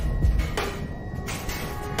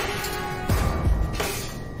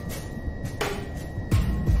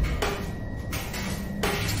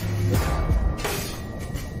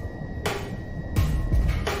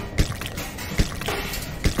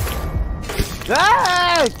 Ah!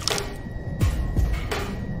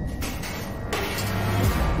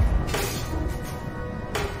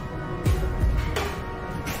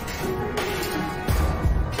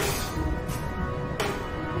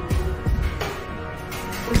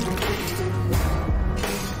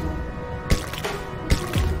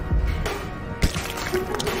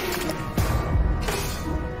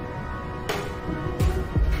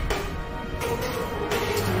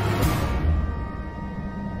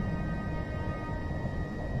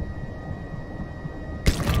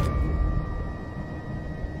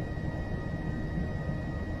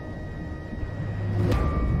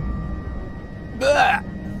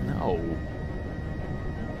 No.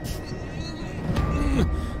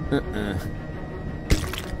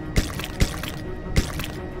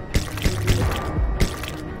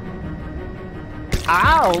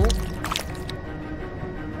 Ow!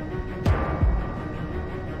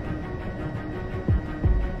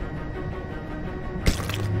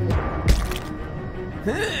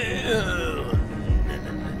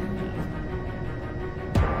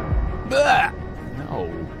 No. Oh!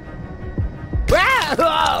 No.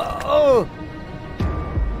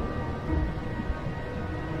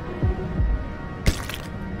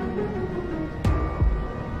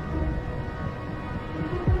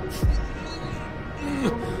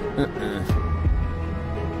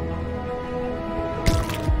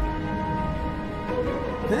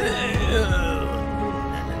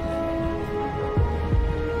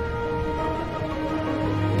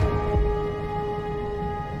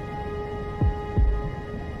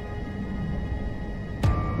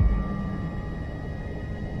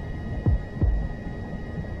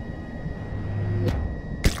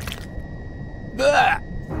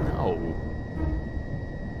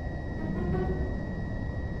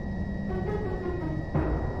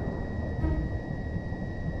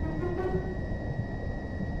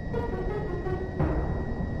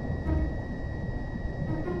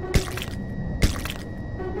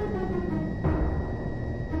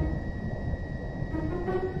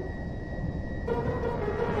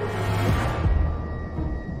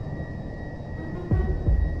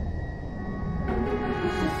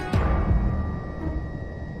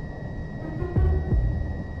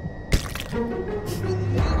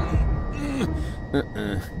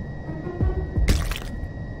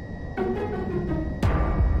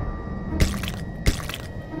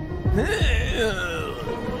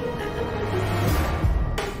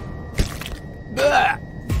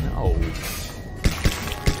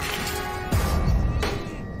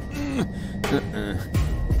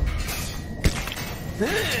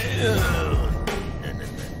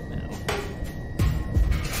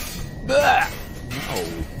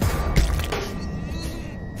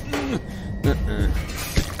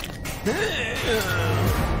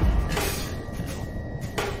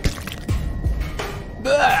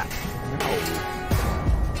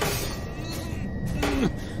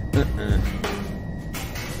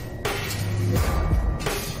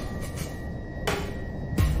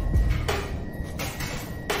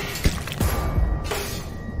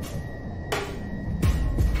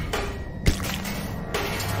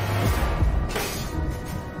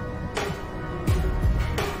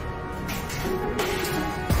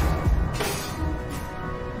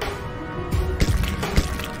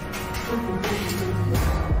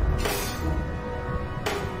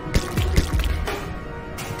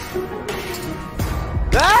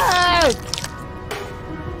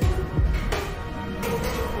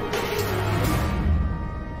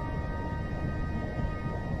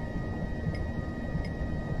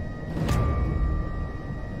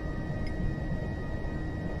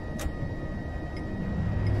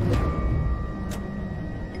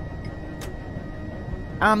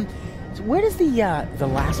 So where does the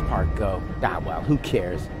last part go? Ah, well, who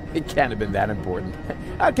cares? It can't have been that important.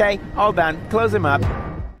 Okay, all done. Close him up.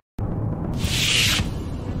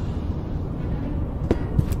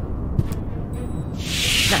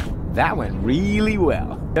 Now, That went really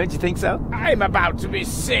well. Don't you think so? I'm about to be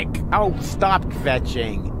sick. Oh, stop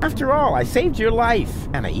kvetching. After all, I saved your life.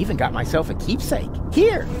 And I even got myself a keepsake.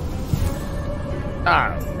 Here.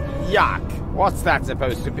 Oh, yuck. What's that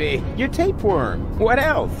supposed to be? Your tapeworm. What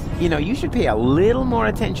else? You know, you should pay a little more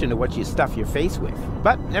attention to what you stuff your face with.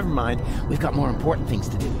 But never mind. We've got more important things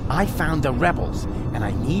to do. I found the rebels, and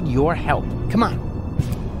I need your help. Come on.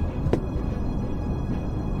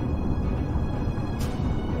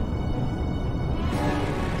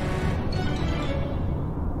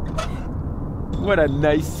 What a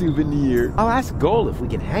nice souvenir. I'll ask Goal if we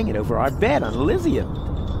can hang it over our bed on Elysium.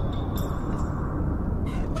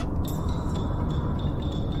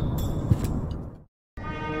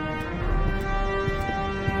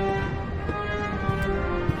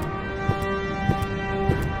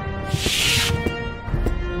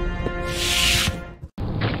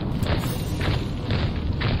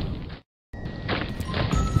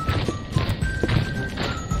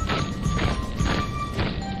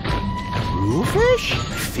 Fish? I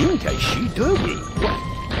think I see Derby.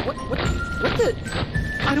 What the?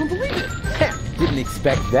 I don't believe it. Didn't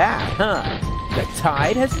expect that, huh? The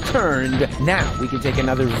tide has turned. Now we can take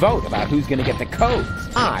another vote about who's gonna get the codes.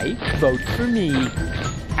 I vote for me.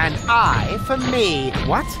 And I for me.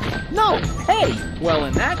 What? No, hey! Well,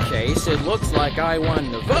 in that case, it looks like I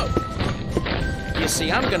won the vote. You see,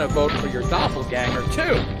 I'm gonna vote for your doppelganger,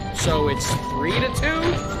 too. So it's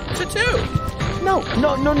 3-2 to 2. No.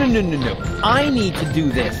 I need to do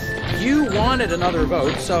this. You wanted another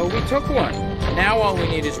vote, so we took one. Now all we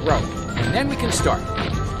need is rope, and then we can start.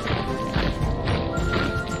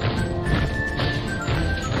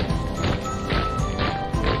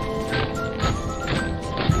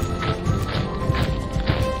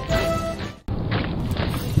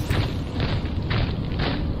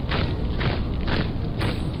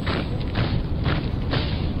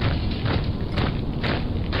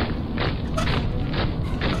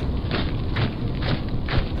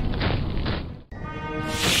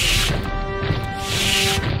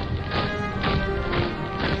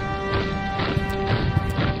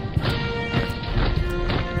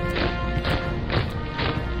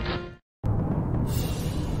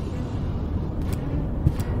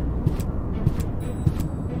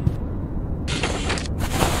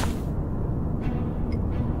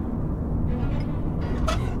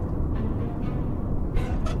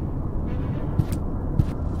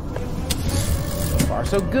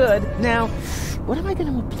 So good. Now, what am I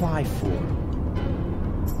going to apply for?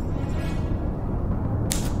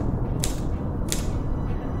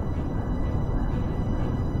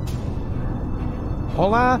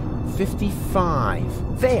 Hola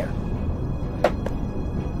 55. There.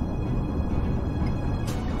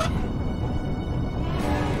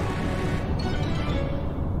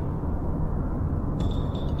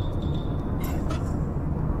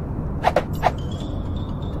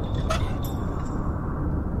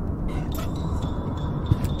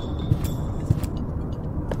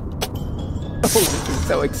 Oh, this is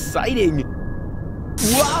so exciting!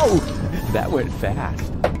 Wow! That went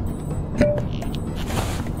fast.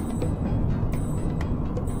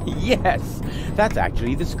 Yes! That's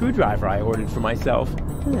actually the screwdriver I ordered for myself.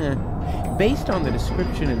 Based on the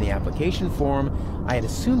description in the application form, I had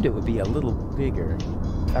assumed it would be a little bigger.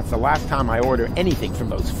 That's the last time I order anything from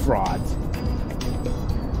those frauds.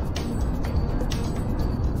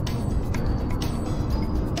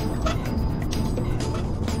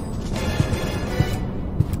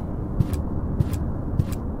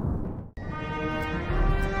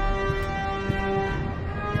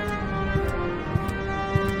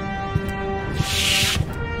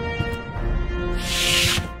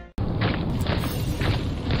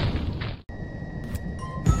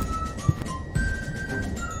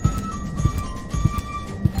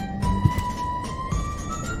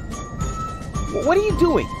 What are you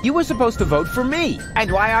doing? You were supposed to vote for me.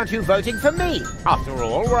 And why aren't you voting for me? After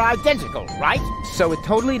all, we're identical, right? So it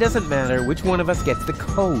totally doesn't matter which one of us gets the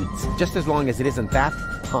codes, just as long as it isn't that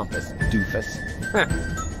pompous doofus.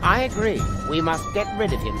 I agree. We must get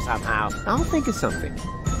rid of him somehow. I'll think of something.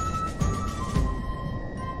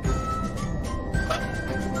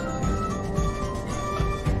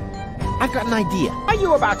 I've got an idea. Are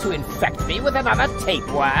you about to infect me with another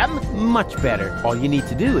tapeworm? Much better. All you need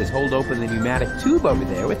to do is hold open the pneumatic tube over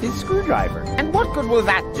there with his screwdriver. And what good will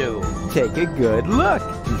that do? Take a good look.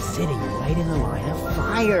 He's sitting right in the line of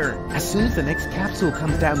fire. As soon as the next capsule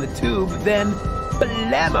comes down the tube, then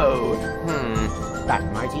blammo! That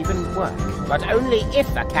might even work. But only if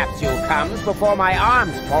the capsule comes before my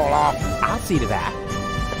arms fall off. I'll see to that.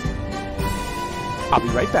 I'll be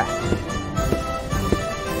right back.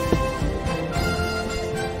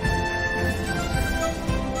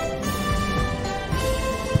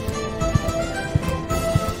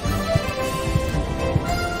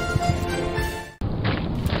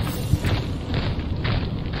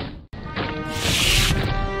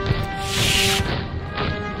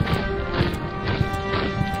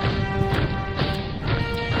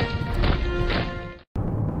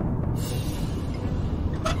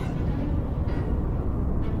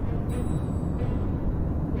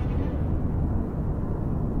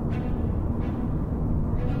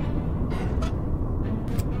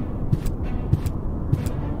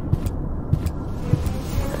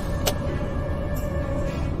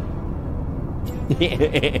 Hey,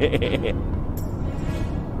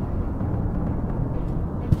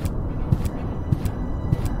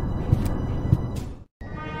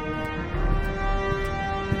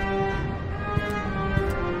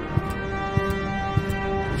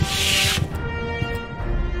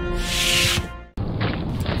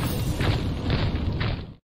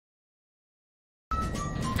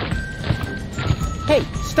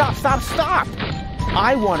 stop, stop, stop!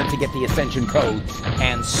 I wanted to get the Ascension codes.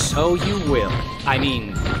 And so you will. I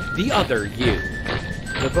mean, the other you.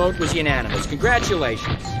 The vote was unanimous.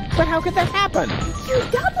 Congratulations. But how could that happen? Your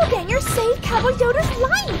doppelganger saved Cowboy Dodo's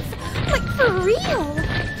life! Like, for real!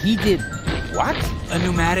 He did what? A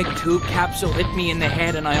pneumatic tube capsule hit me in the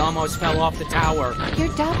head and I almost fell off the tower. Your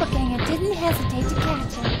doppelganger didn't hesitate to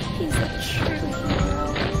catch him. He's a true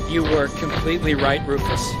hero. You were completely right,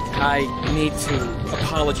 Rufus. I need to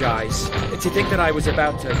apologize. To think that I was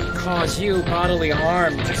about to cause you bodily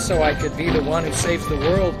harm just so I could be the one who saves the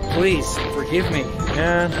world, please forgive me.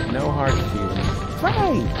 No hard feelings.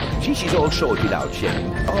 Right. This is all sorted out, Sherry.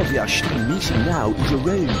 All we are still missing now is a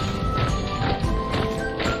road.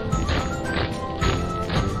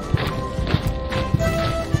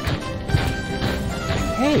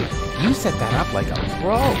 Hey, you set that up like a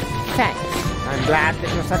pro. Thanks. I'm glad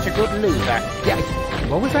that you're such a good loser. Yeah,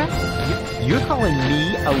 what was that? You're calling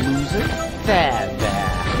me a loser? There.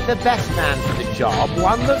 The best man for the job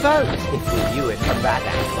won the vote. If you view it from that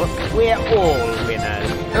angle, we're all winners.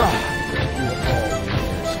 We're all winners.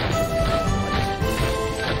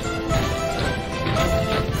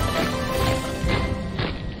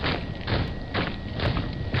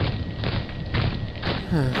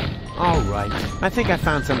 All right. I think I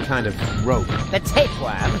found some kind of rope. The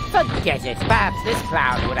tapeworm? Forget it. Perhaps this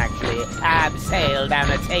cloud would actually sail down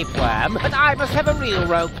a tapeworm, but I must have a real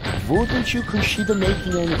rope. Wouldn't you consider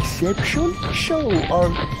making an exception? So our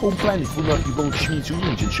home planet will not be both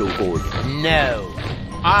smithereens and so forth. No.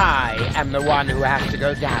 I am the one who has to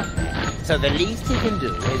go down there. So the least he can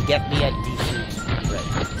do is get me a decent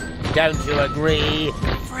rope. Don't you agree?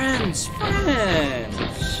 Friends.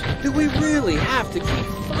 Do we really have to keep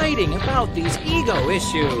fighting about these ego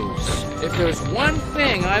issues? If there's one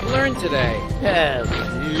thing I've learned today... Oh,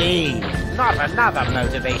 please. Not another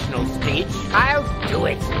motivational speech. I'll do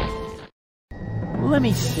it. Let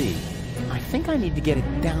me see. I think I need to get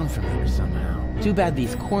it down from here somehow. Too bad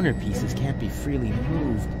these corner pieces can't be freely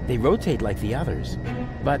moved. They rotate like the others,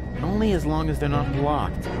 but only as long as they're not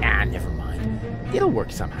blocked. Never mind. It'll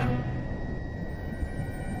work somehow.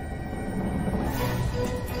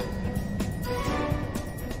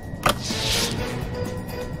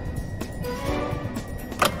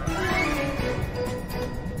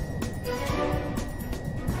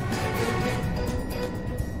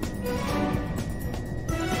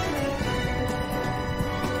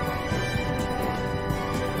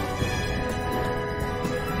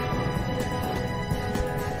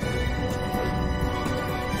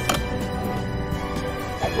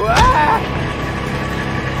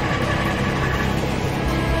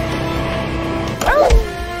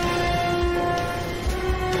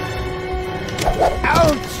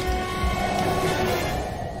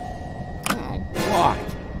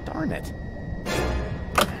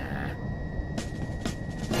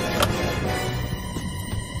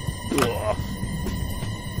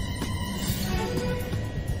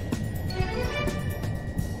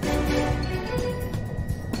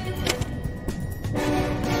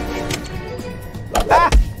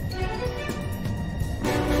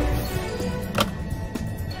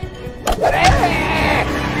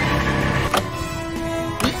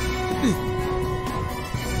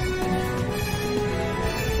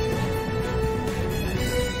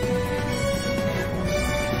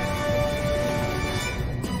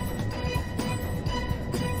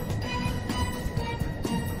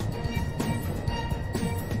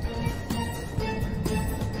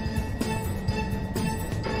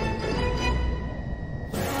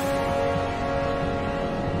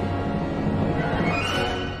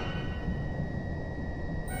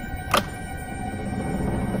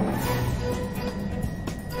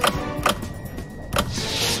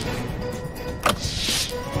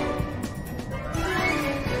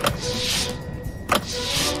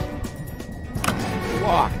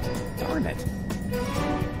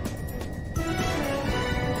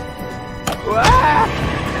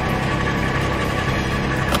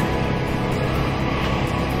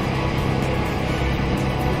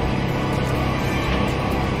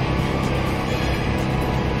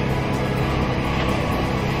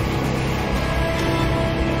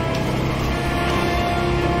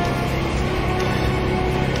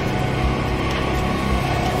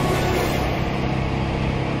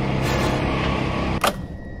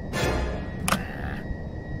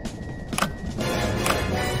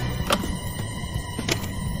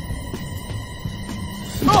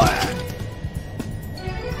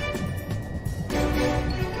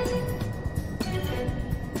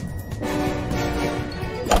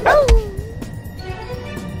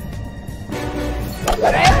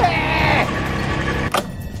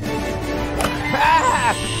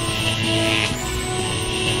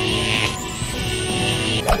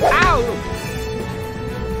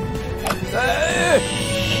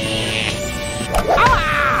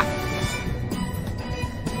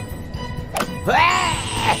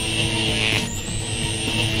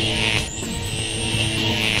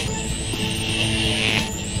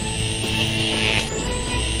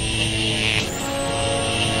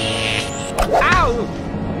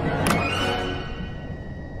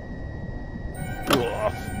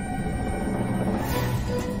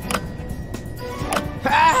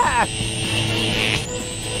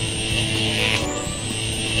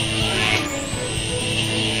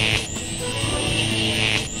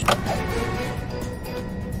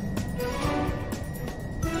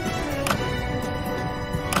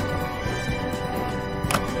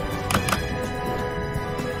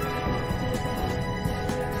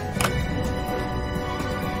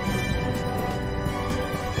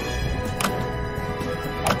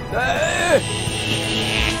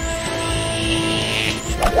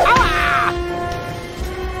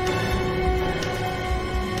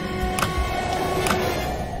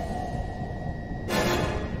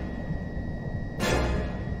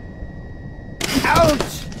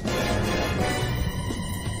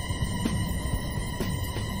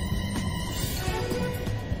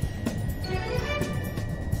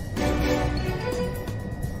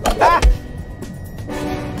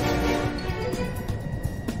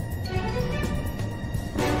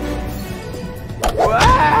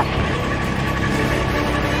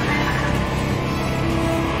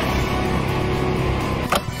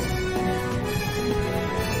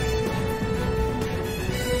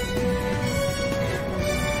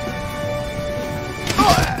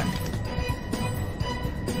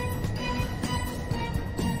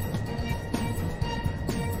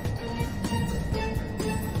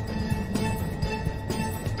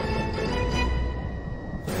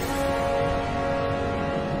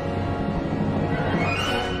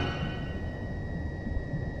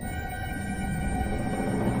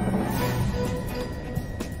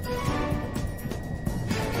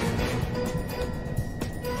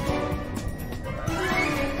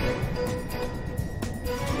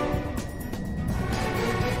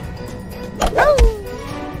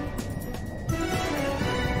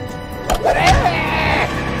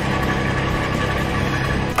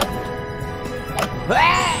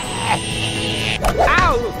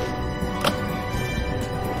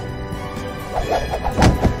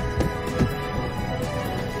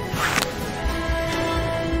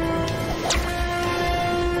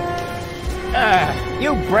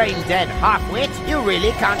 You brain-dead half-wit, you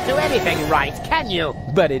really can't do anything right, can you?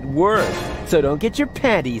 But it worked, so don't get your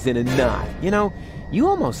panties in a knot. You know, you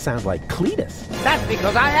almost sound like Cletus. That's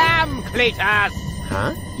because I am Cletus!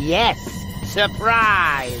 Huh? Yes,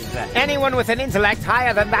 surprise! Anyone with an intellect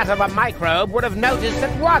higher than that of a microbe would have noticed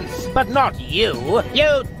at once, but not you.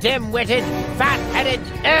 You dim-witted, fat-headed...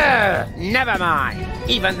 never mind.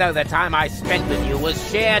 Even though the time I spent with you was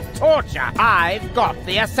sheer torture, I've got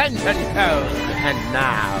the Ascension Code. And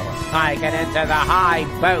now, I can enter the high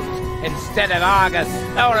boat instead of Argus.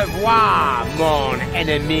 Au revoir, mon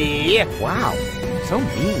ennemi. Wow, so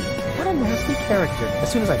mean. What a nasty character. As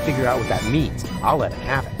soon as I figure out what that means, I'll let him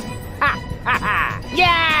have it. Ha ha ha!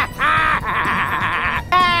 Yeah! Ha ha ha!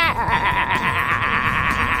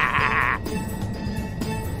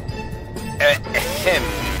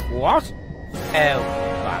 What? Oh,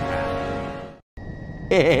 bugger.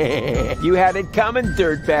 You had it coming,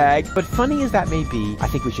 dirtbag. But funny as that may be, I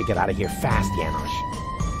think we should get out of here fast, Janosch.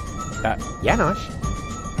 Janosch?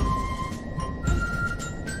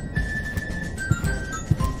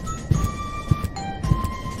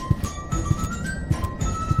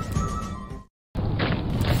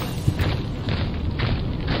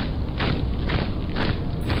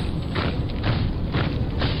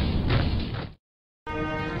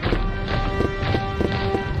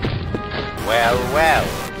 Well, well,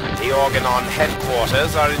 the Organon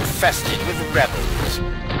headquarters are infested with rebels.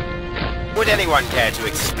 Would anyone care to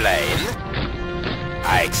explain?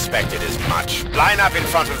 I expected as much. Line up in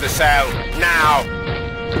front of the cell, now!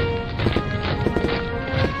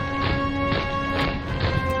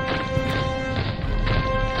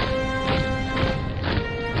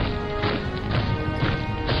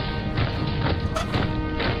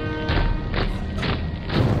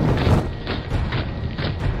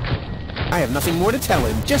 I have nothing more to tell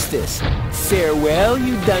him, just this. Farewell,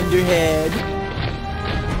 you dunderhead.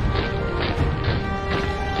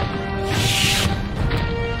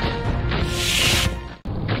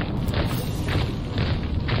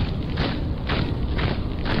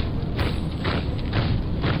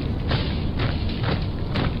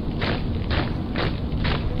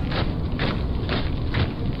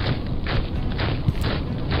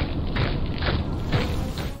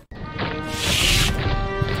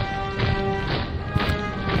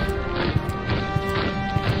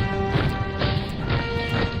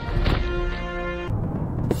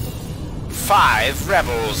 5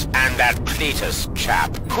 rebels and that Cletus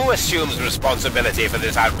chap. Who assumes responsibility for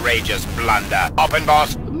this outrageous blunder?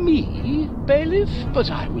 Oppenboss? Me, Bailiff?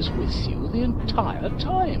 But I was with you the entire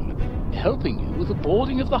time, helping you with the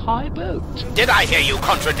boarding of the high boat. Did I hear you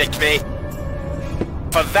contradict me?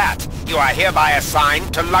 For that, you are hereby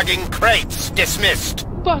assigned to lugging crates. Dismissed.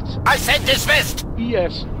 But... I said dismissed!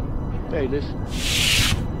 Yes, Bailiff.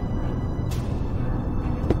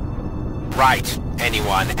 Right.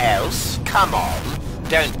 Anyone else? Come on.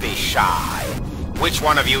 Don't be shy. Which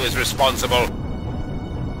one of you is responsible?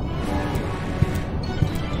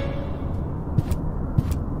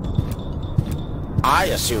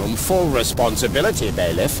 I assume full responsibility,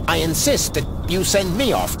 Bailiff. I insist that you send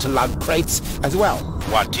me off to lug crates as well.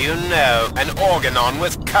 What do you know? An organon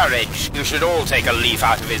with courage. You should all take a leaf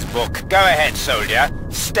out of his book. Go ahead, soldier.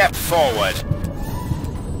 Step forward.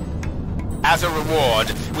 As a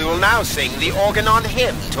reward, we will now sing the organon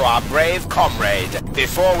hymn to our brave comrade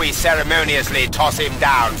before we ceremoniously toss him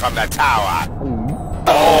down from the tower.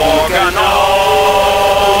 Organon!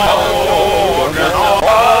 Organon!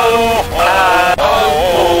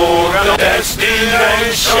 Organon!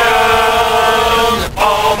 Destination!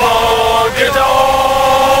 Armageddon!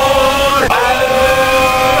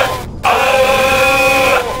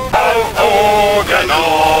 Organon!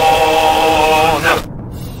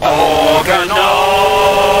 Organon!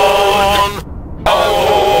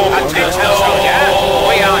 Attention, soldier!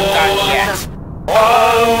 We aren't done yet!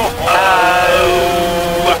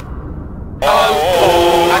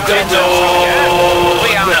 Attention, soldier! We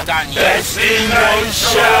aren't done yet!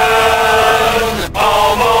 Destination!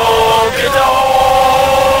 Armageddon!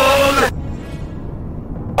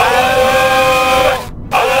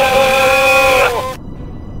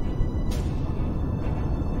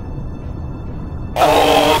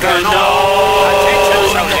 Organon! Attention,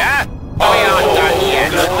 soldier! We aren't done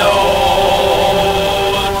yet!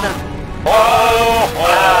 Organon!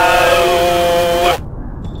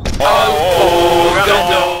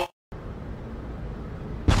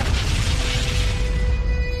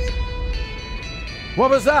 What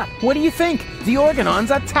was that? What do you think? The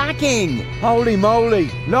Organon's attacking! Holy moly!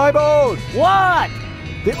 Leibold! What?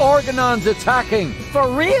 The Organon's attacking! For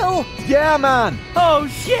real? Yeah, man! Oh,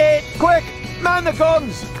 shit! Quick! Man the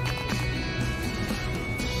guns!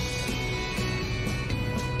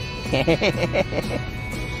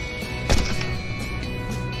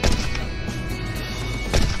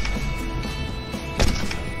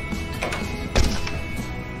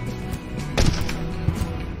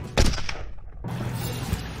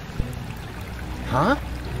 Huh?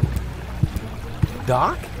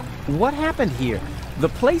 Doc? What happened here? The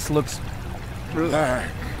place looks...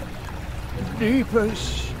 Black.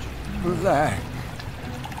 Deepest black.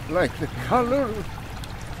 Like the color...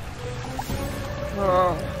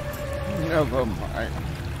 Oh, never mind.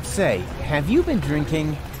 Say, have you been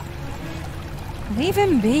drinking? Leave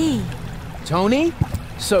him be. Tony?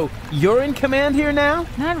 So, you're in command here now?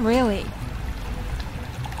 Not really.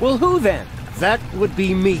 Well, who then? That would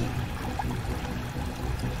be me.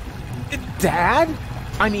 Dad?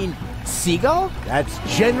 I mean, Seagull? That's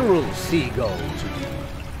General Seagull to you.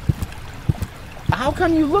 How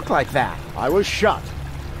come you look like that? I was shot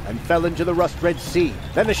and fell into the rust-red sea.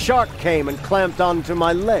 Then a shark came and clamped onto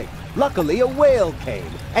my leg. Luckily, a whale came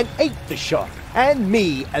and ate the shark, and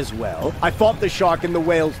me as well. I fought the shark in the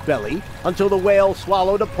whale's belly until the whale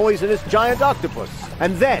swallowed a poisonous giant octopus.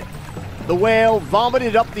 And then, the whale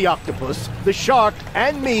vomited up the octopus, the shark,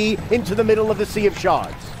 and me into the middle of the Sea of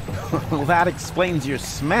Shards. Well, that explains your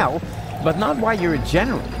smell, but not why you're a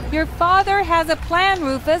general. Your father has a plan,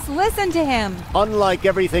 Rufus. Listen to him. Unlike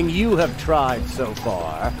everything you have tried so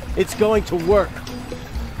far, it's going to work.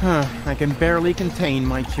 I can barely contain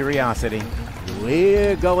my curiosity.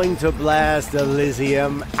 We're going to blast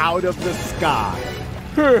Elysium out of the sky.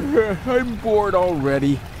 I'm bored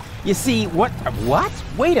already. You see, what?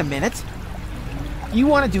 Wait a minute. You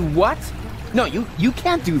want to do what? No, you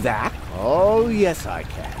can't do that. Oh, yes, I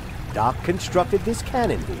can. Doc constructed this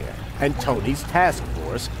cannon here, and Tony's task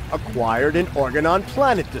force acquired an Organon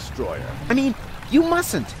planet destroyer. I mean, you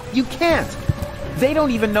mustn't. You can't. They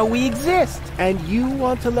don't even know we exist. And you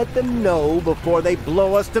want to let them know before they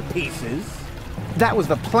blow us to pieces? That was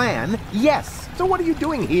the plan, yes. So what are you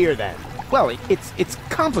doing here, then? Well, it's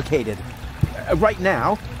complicated. Right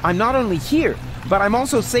now, I'm not only here, but I'm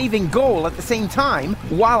also saving Goal at the same time,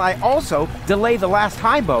 while I also delay the last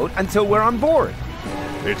high boat until we're on board.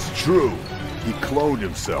 It's true. He cloned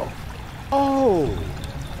himself. Oh,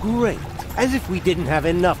 great. As if we didn't have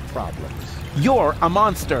enough problems. You're a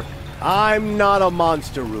monster. I'm not a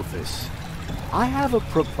monster, Rufus. I have a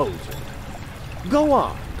proposal. Go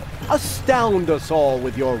on. astound us all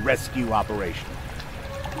with your rescue operation.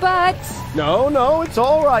 But... No, it's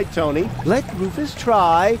all right, Tony. Let Rufus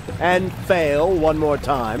try and fail one more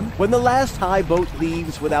time. When the last high boat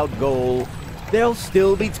leaves without goal, there'll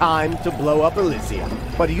still be time to blow up Elysium.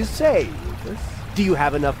 What do you say, Rufus? Do you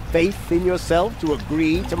have enough faith in yourself to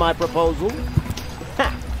agree to my proposal?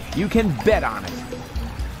 Ha! You can bet on it.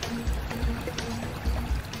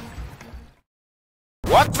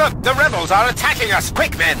 What the? The rebels are attacking us!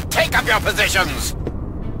 Quick, men! Take up your positions!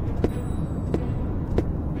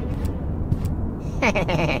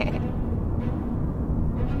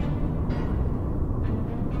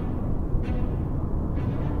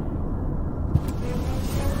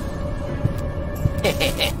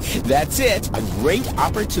 That's it. A great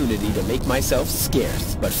opportunity to make myself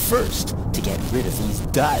scarce. But first, to get rid of these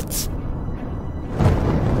duds.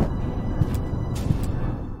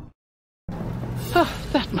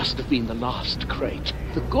 That must have been the last crate.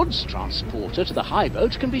 The goods transporter to the high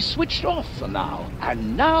boat can be switched off for now.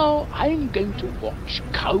 And now I'm going to watch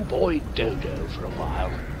Cowboy Dodo for a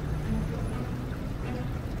while.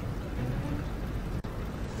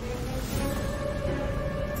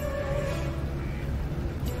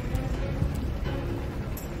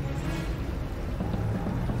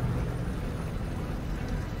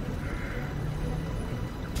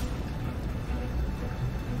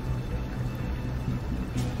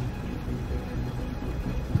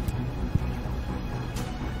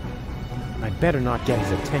 Better not get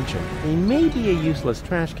his attention. He may be a useless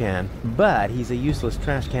trash can, but he's a useless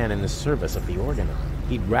trash can in the service of the Organon.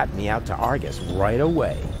 He'd rat me out to Argus right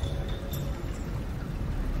away.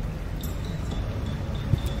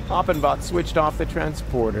 Hoppenbot switched off the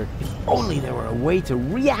transporter. If only there were a way to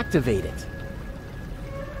reactivate it.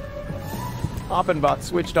 Hoppenbot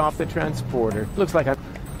switched off the transporter. Looks like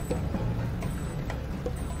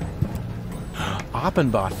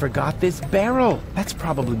Hoppenbot forgot this barrel. That's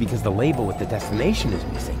probably because the label with the destination is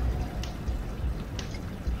missing.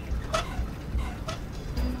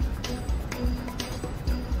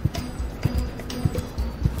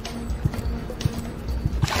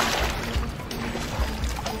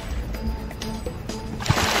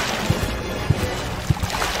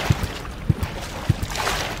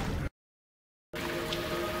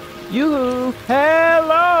 Yoo-hoo!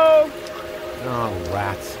 Hello! Oh,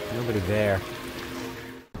 rats. Nobody there.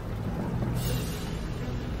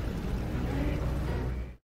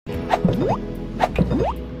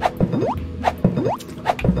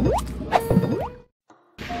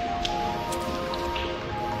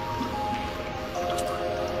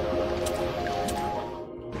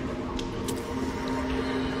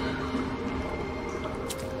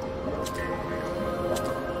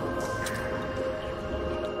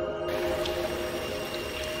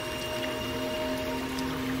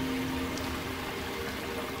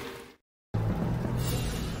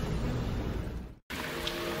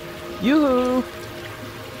 Yoo-hoo!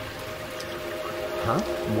 Huh?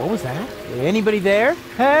 What was that? Anybody there?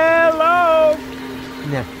 Hello!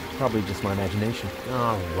 Nah, probably just my imagination.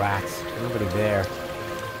 Oh, rats. Nobody there.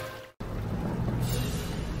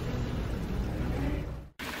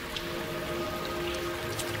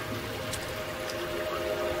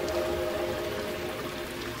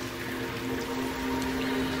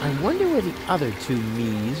 I wonder where the other two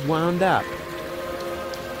me's wound up.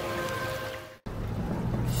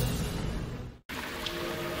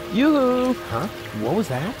 Yoo-hoo! Huh? What was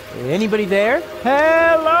that? Anybody there?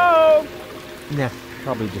 Hello! Nah,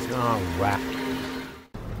 probably just... Oh, rat.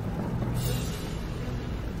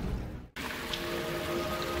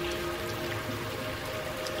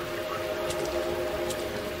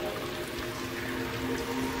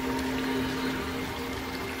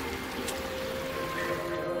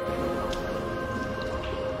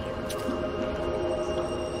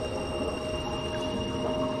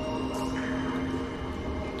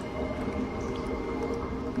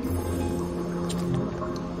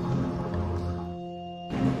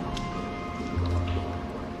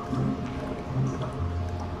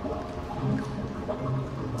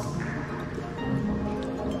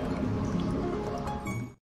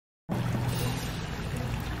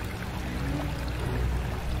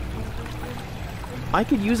 I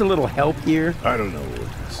could use a little help here. I don't know,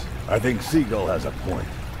 Lucas. I think Seagull has a point.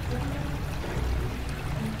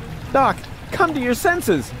 Doc, come to your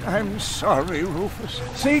senses. I'm sorry, Rufus.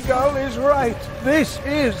 Seagull is right. This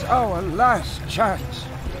is our last chance.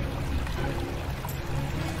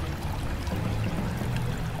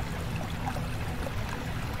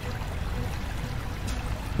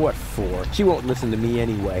 What for? She won't listen to me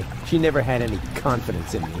anyway. She never had any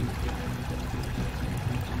confidence in me.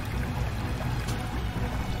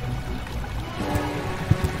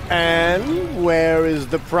 And where is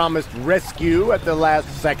the promised rescue at the last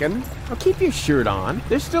second? Well, keep your shirt on.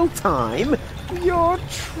 There's still time. You're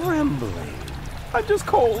trembling. I'm just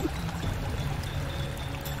cold.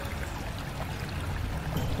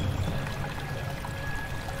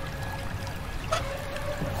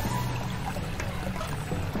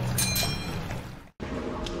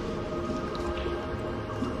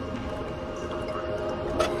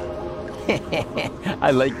 I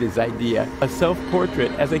like this idea. A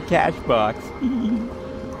self-portrait as a cash box.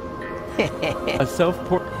 A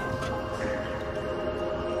self-portrait.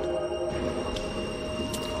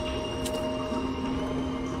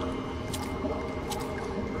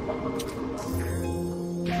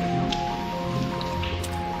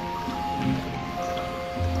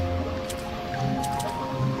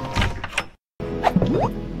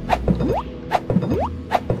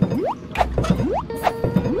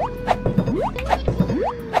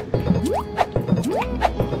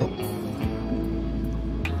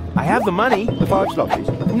 I have the money. The 5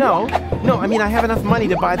 zlotys? No, I mean I have enough money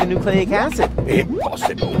to buy the nucleic acid.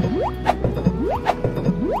 Impossible.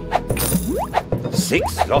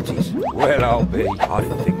 6 zlotys? Well, I'll be. I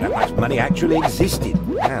didn't think that much money actually existed.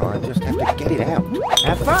 Now I just have to get it out.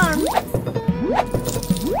 Have fun!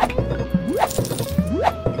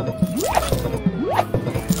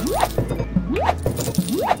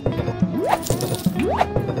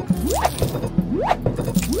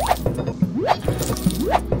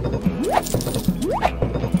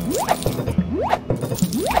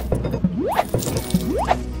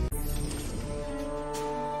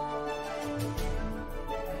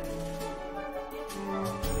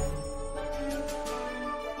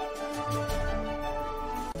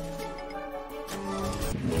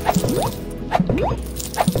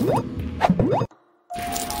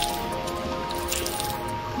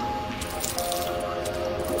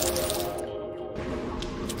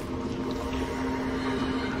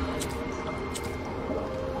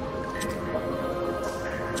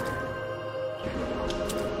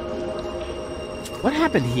 What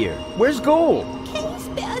happened here? Where's gold? Kaby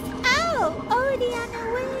spilled out. Already on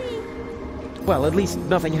our way. Well, at least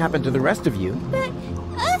nothing happened to the rest of you. But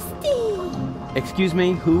Asti! Excuse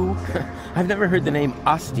me, who? I've never heard the name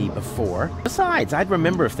Asti before. Besides, I'd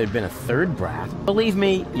remember if there'd been a third brat. Believe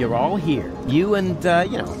me, you're all here. You and,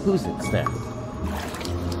 who's it's there?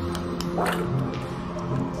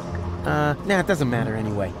 Nah, it doesn't matter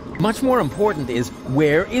anyway. Much more important is,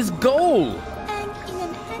 where is gold?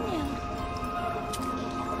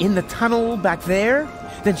 In the tunnel back there?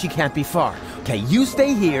 Then she can't be far. Okay, you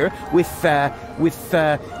stay here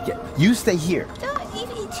you stay here. Don't leave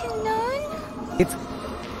it to none. It's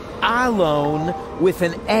alone with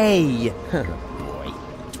an A. Boy.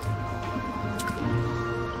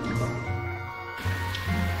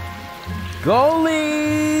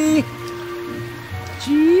 Goalie!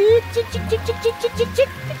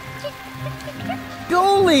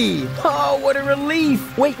 Goalie! Oh, what a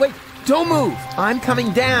relief! Wait. Don't move! I'm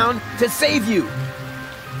coming down to save you!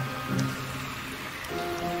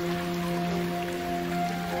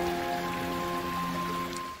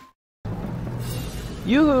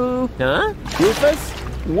 Yoo-hoo! Huh? Rufus?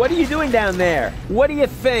 What are you doing down there? What do you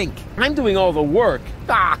think? I'm doing all the work.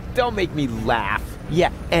 Ah, don't make me laugh.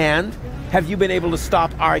 Yeah, and? Have you been able to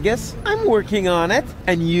stop Argus? I'm working on it.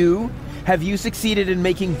 And you? Have you succeeded in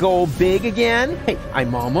making gold big again? Hey,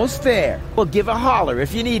 I'm almost there. Well, give a holler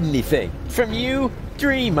if you need anything. From you,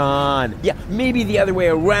 dream on. Yeah, maybe the other way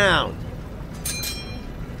around.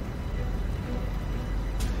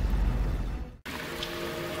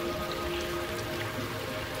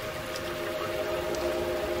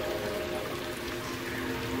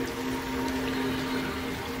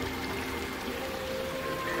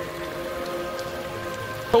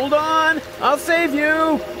 Hold on, I'll save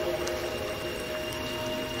you.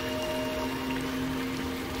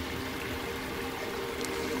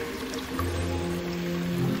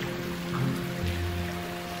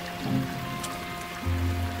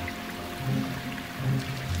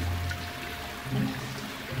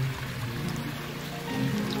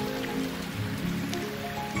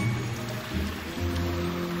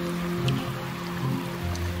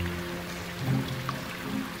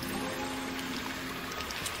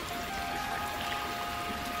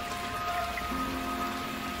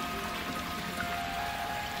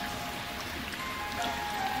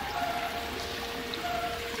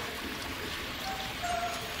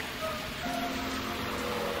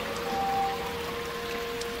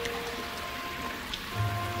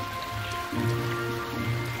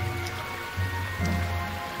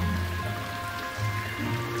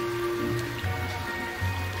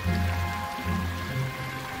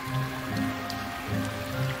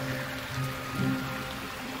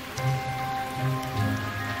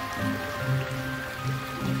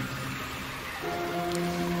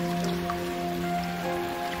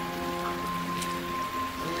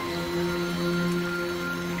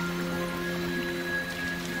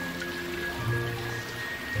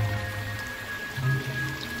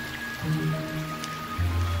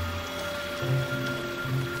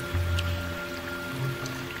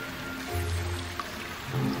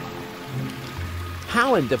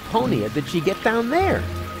 How in Deponia did she get down there?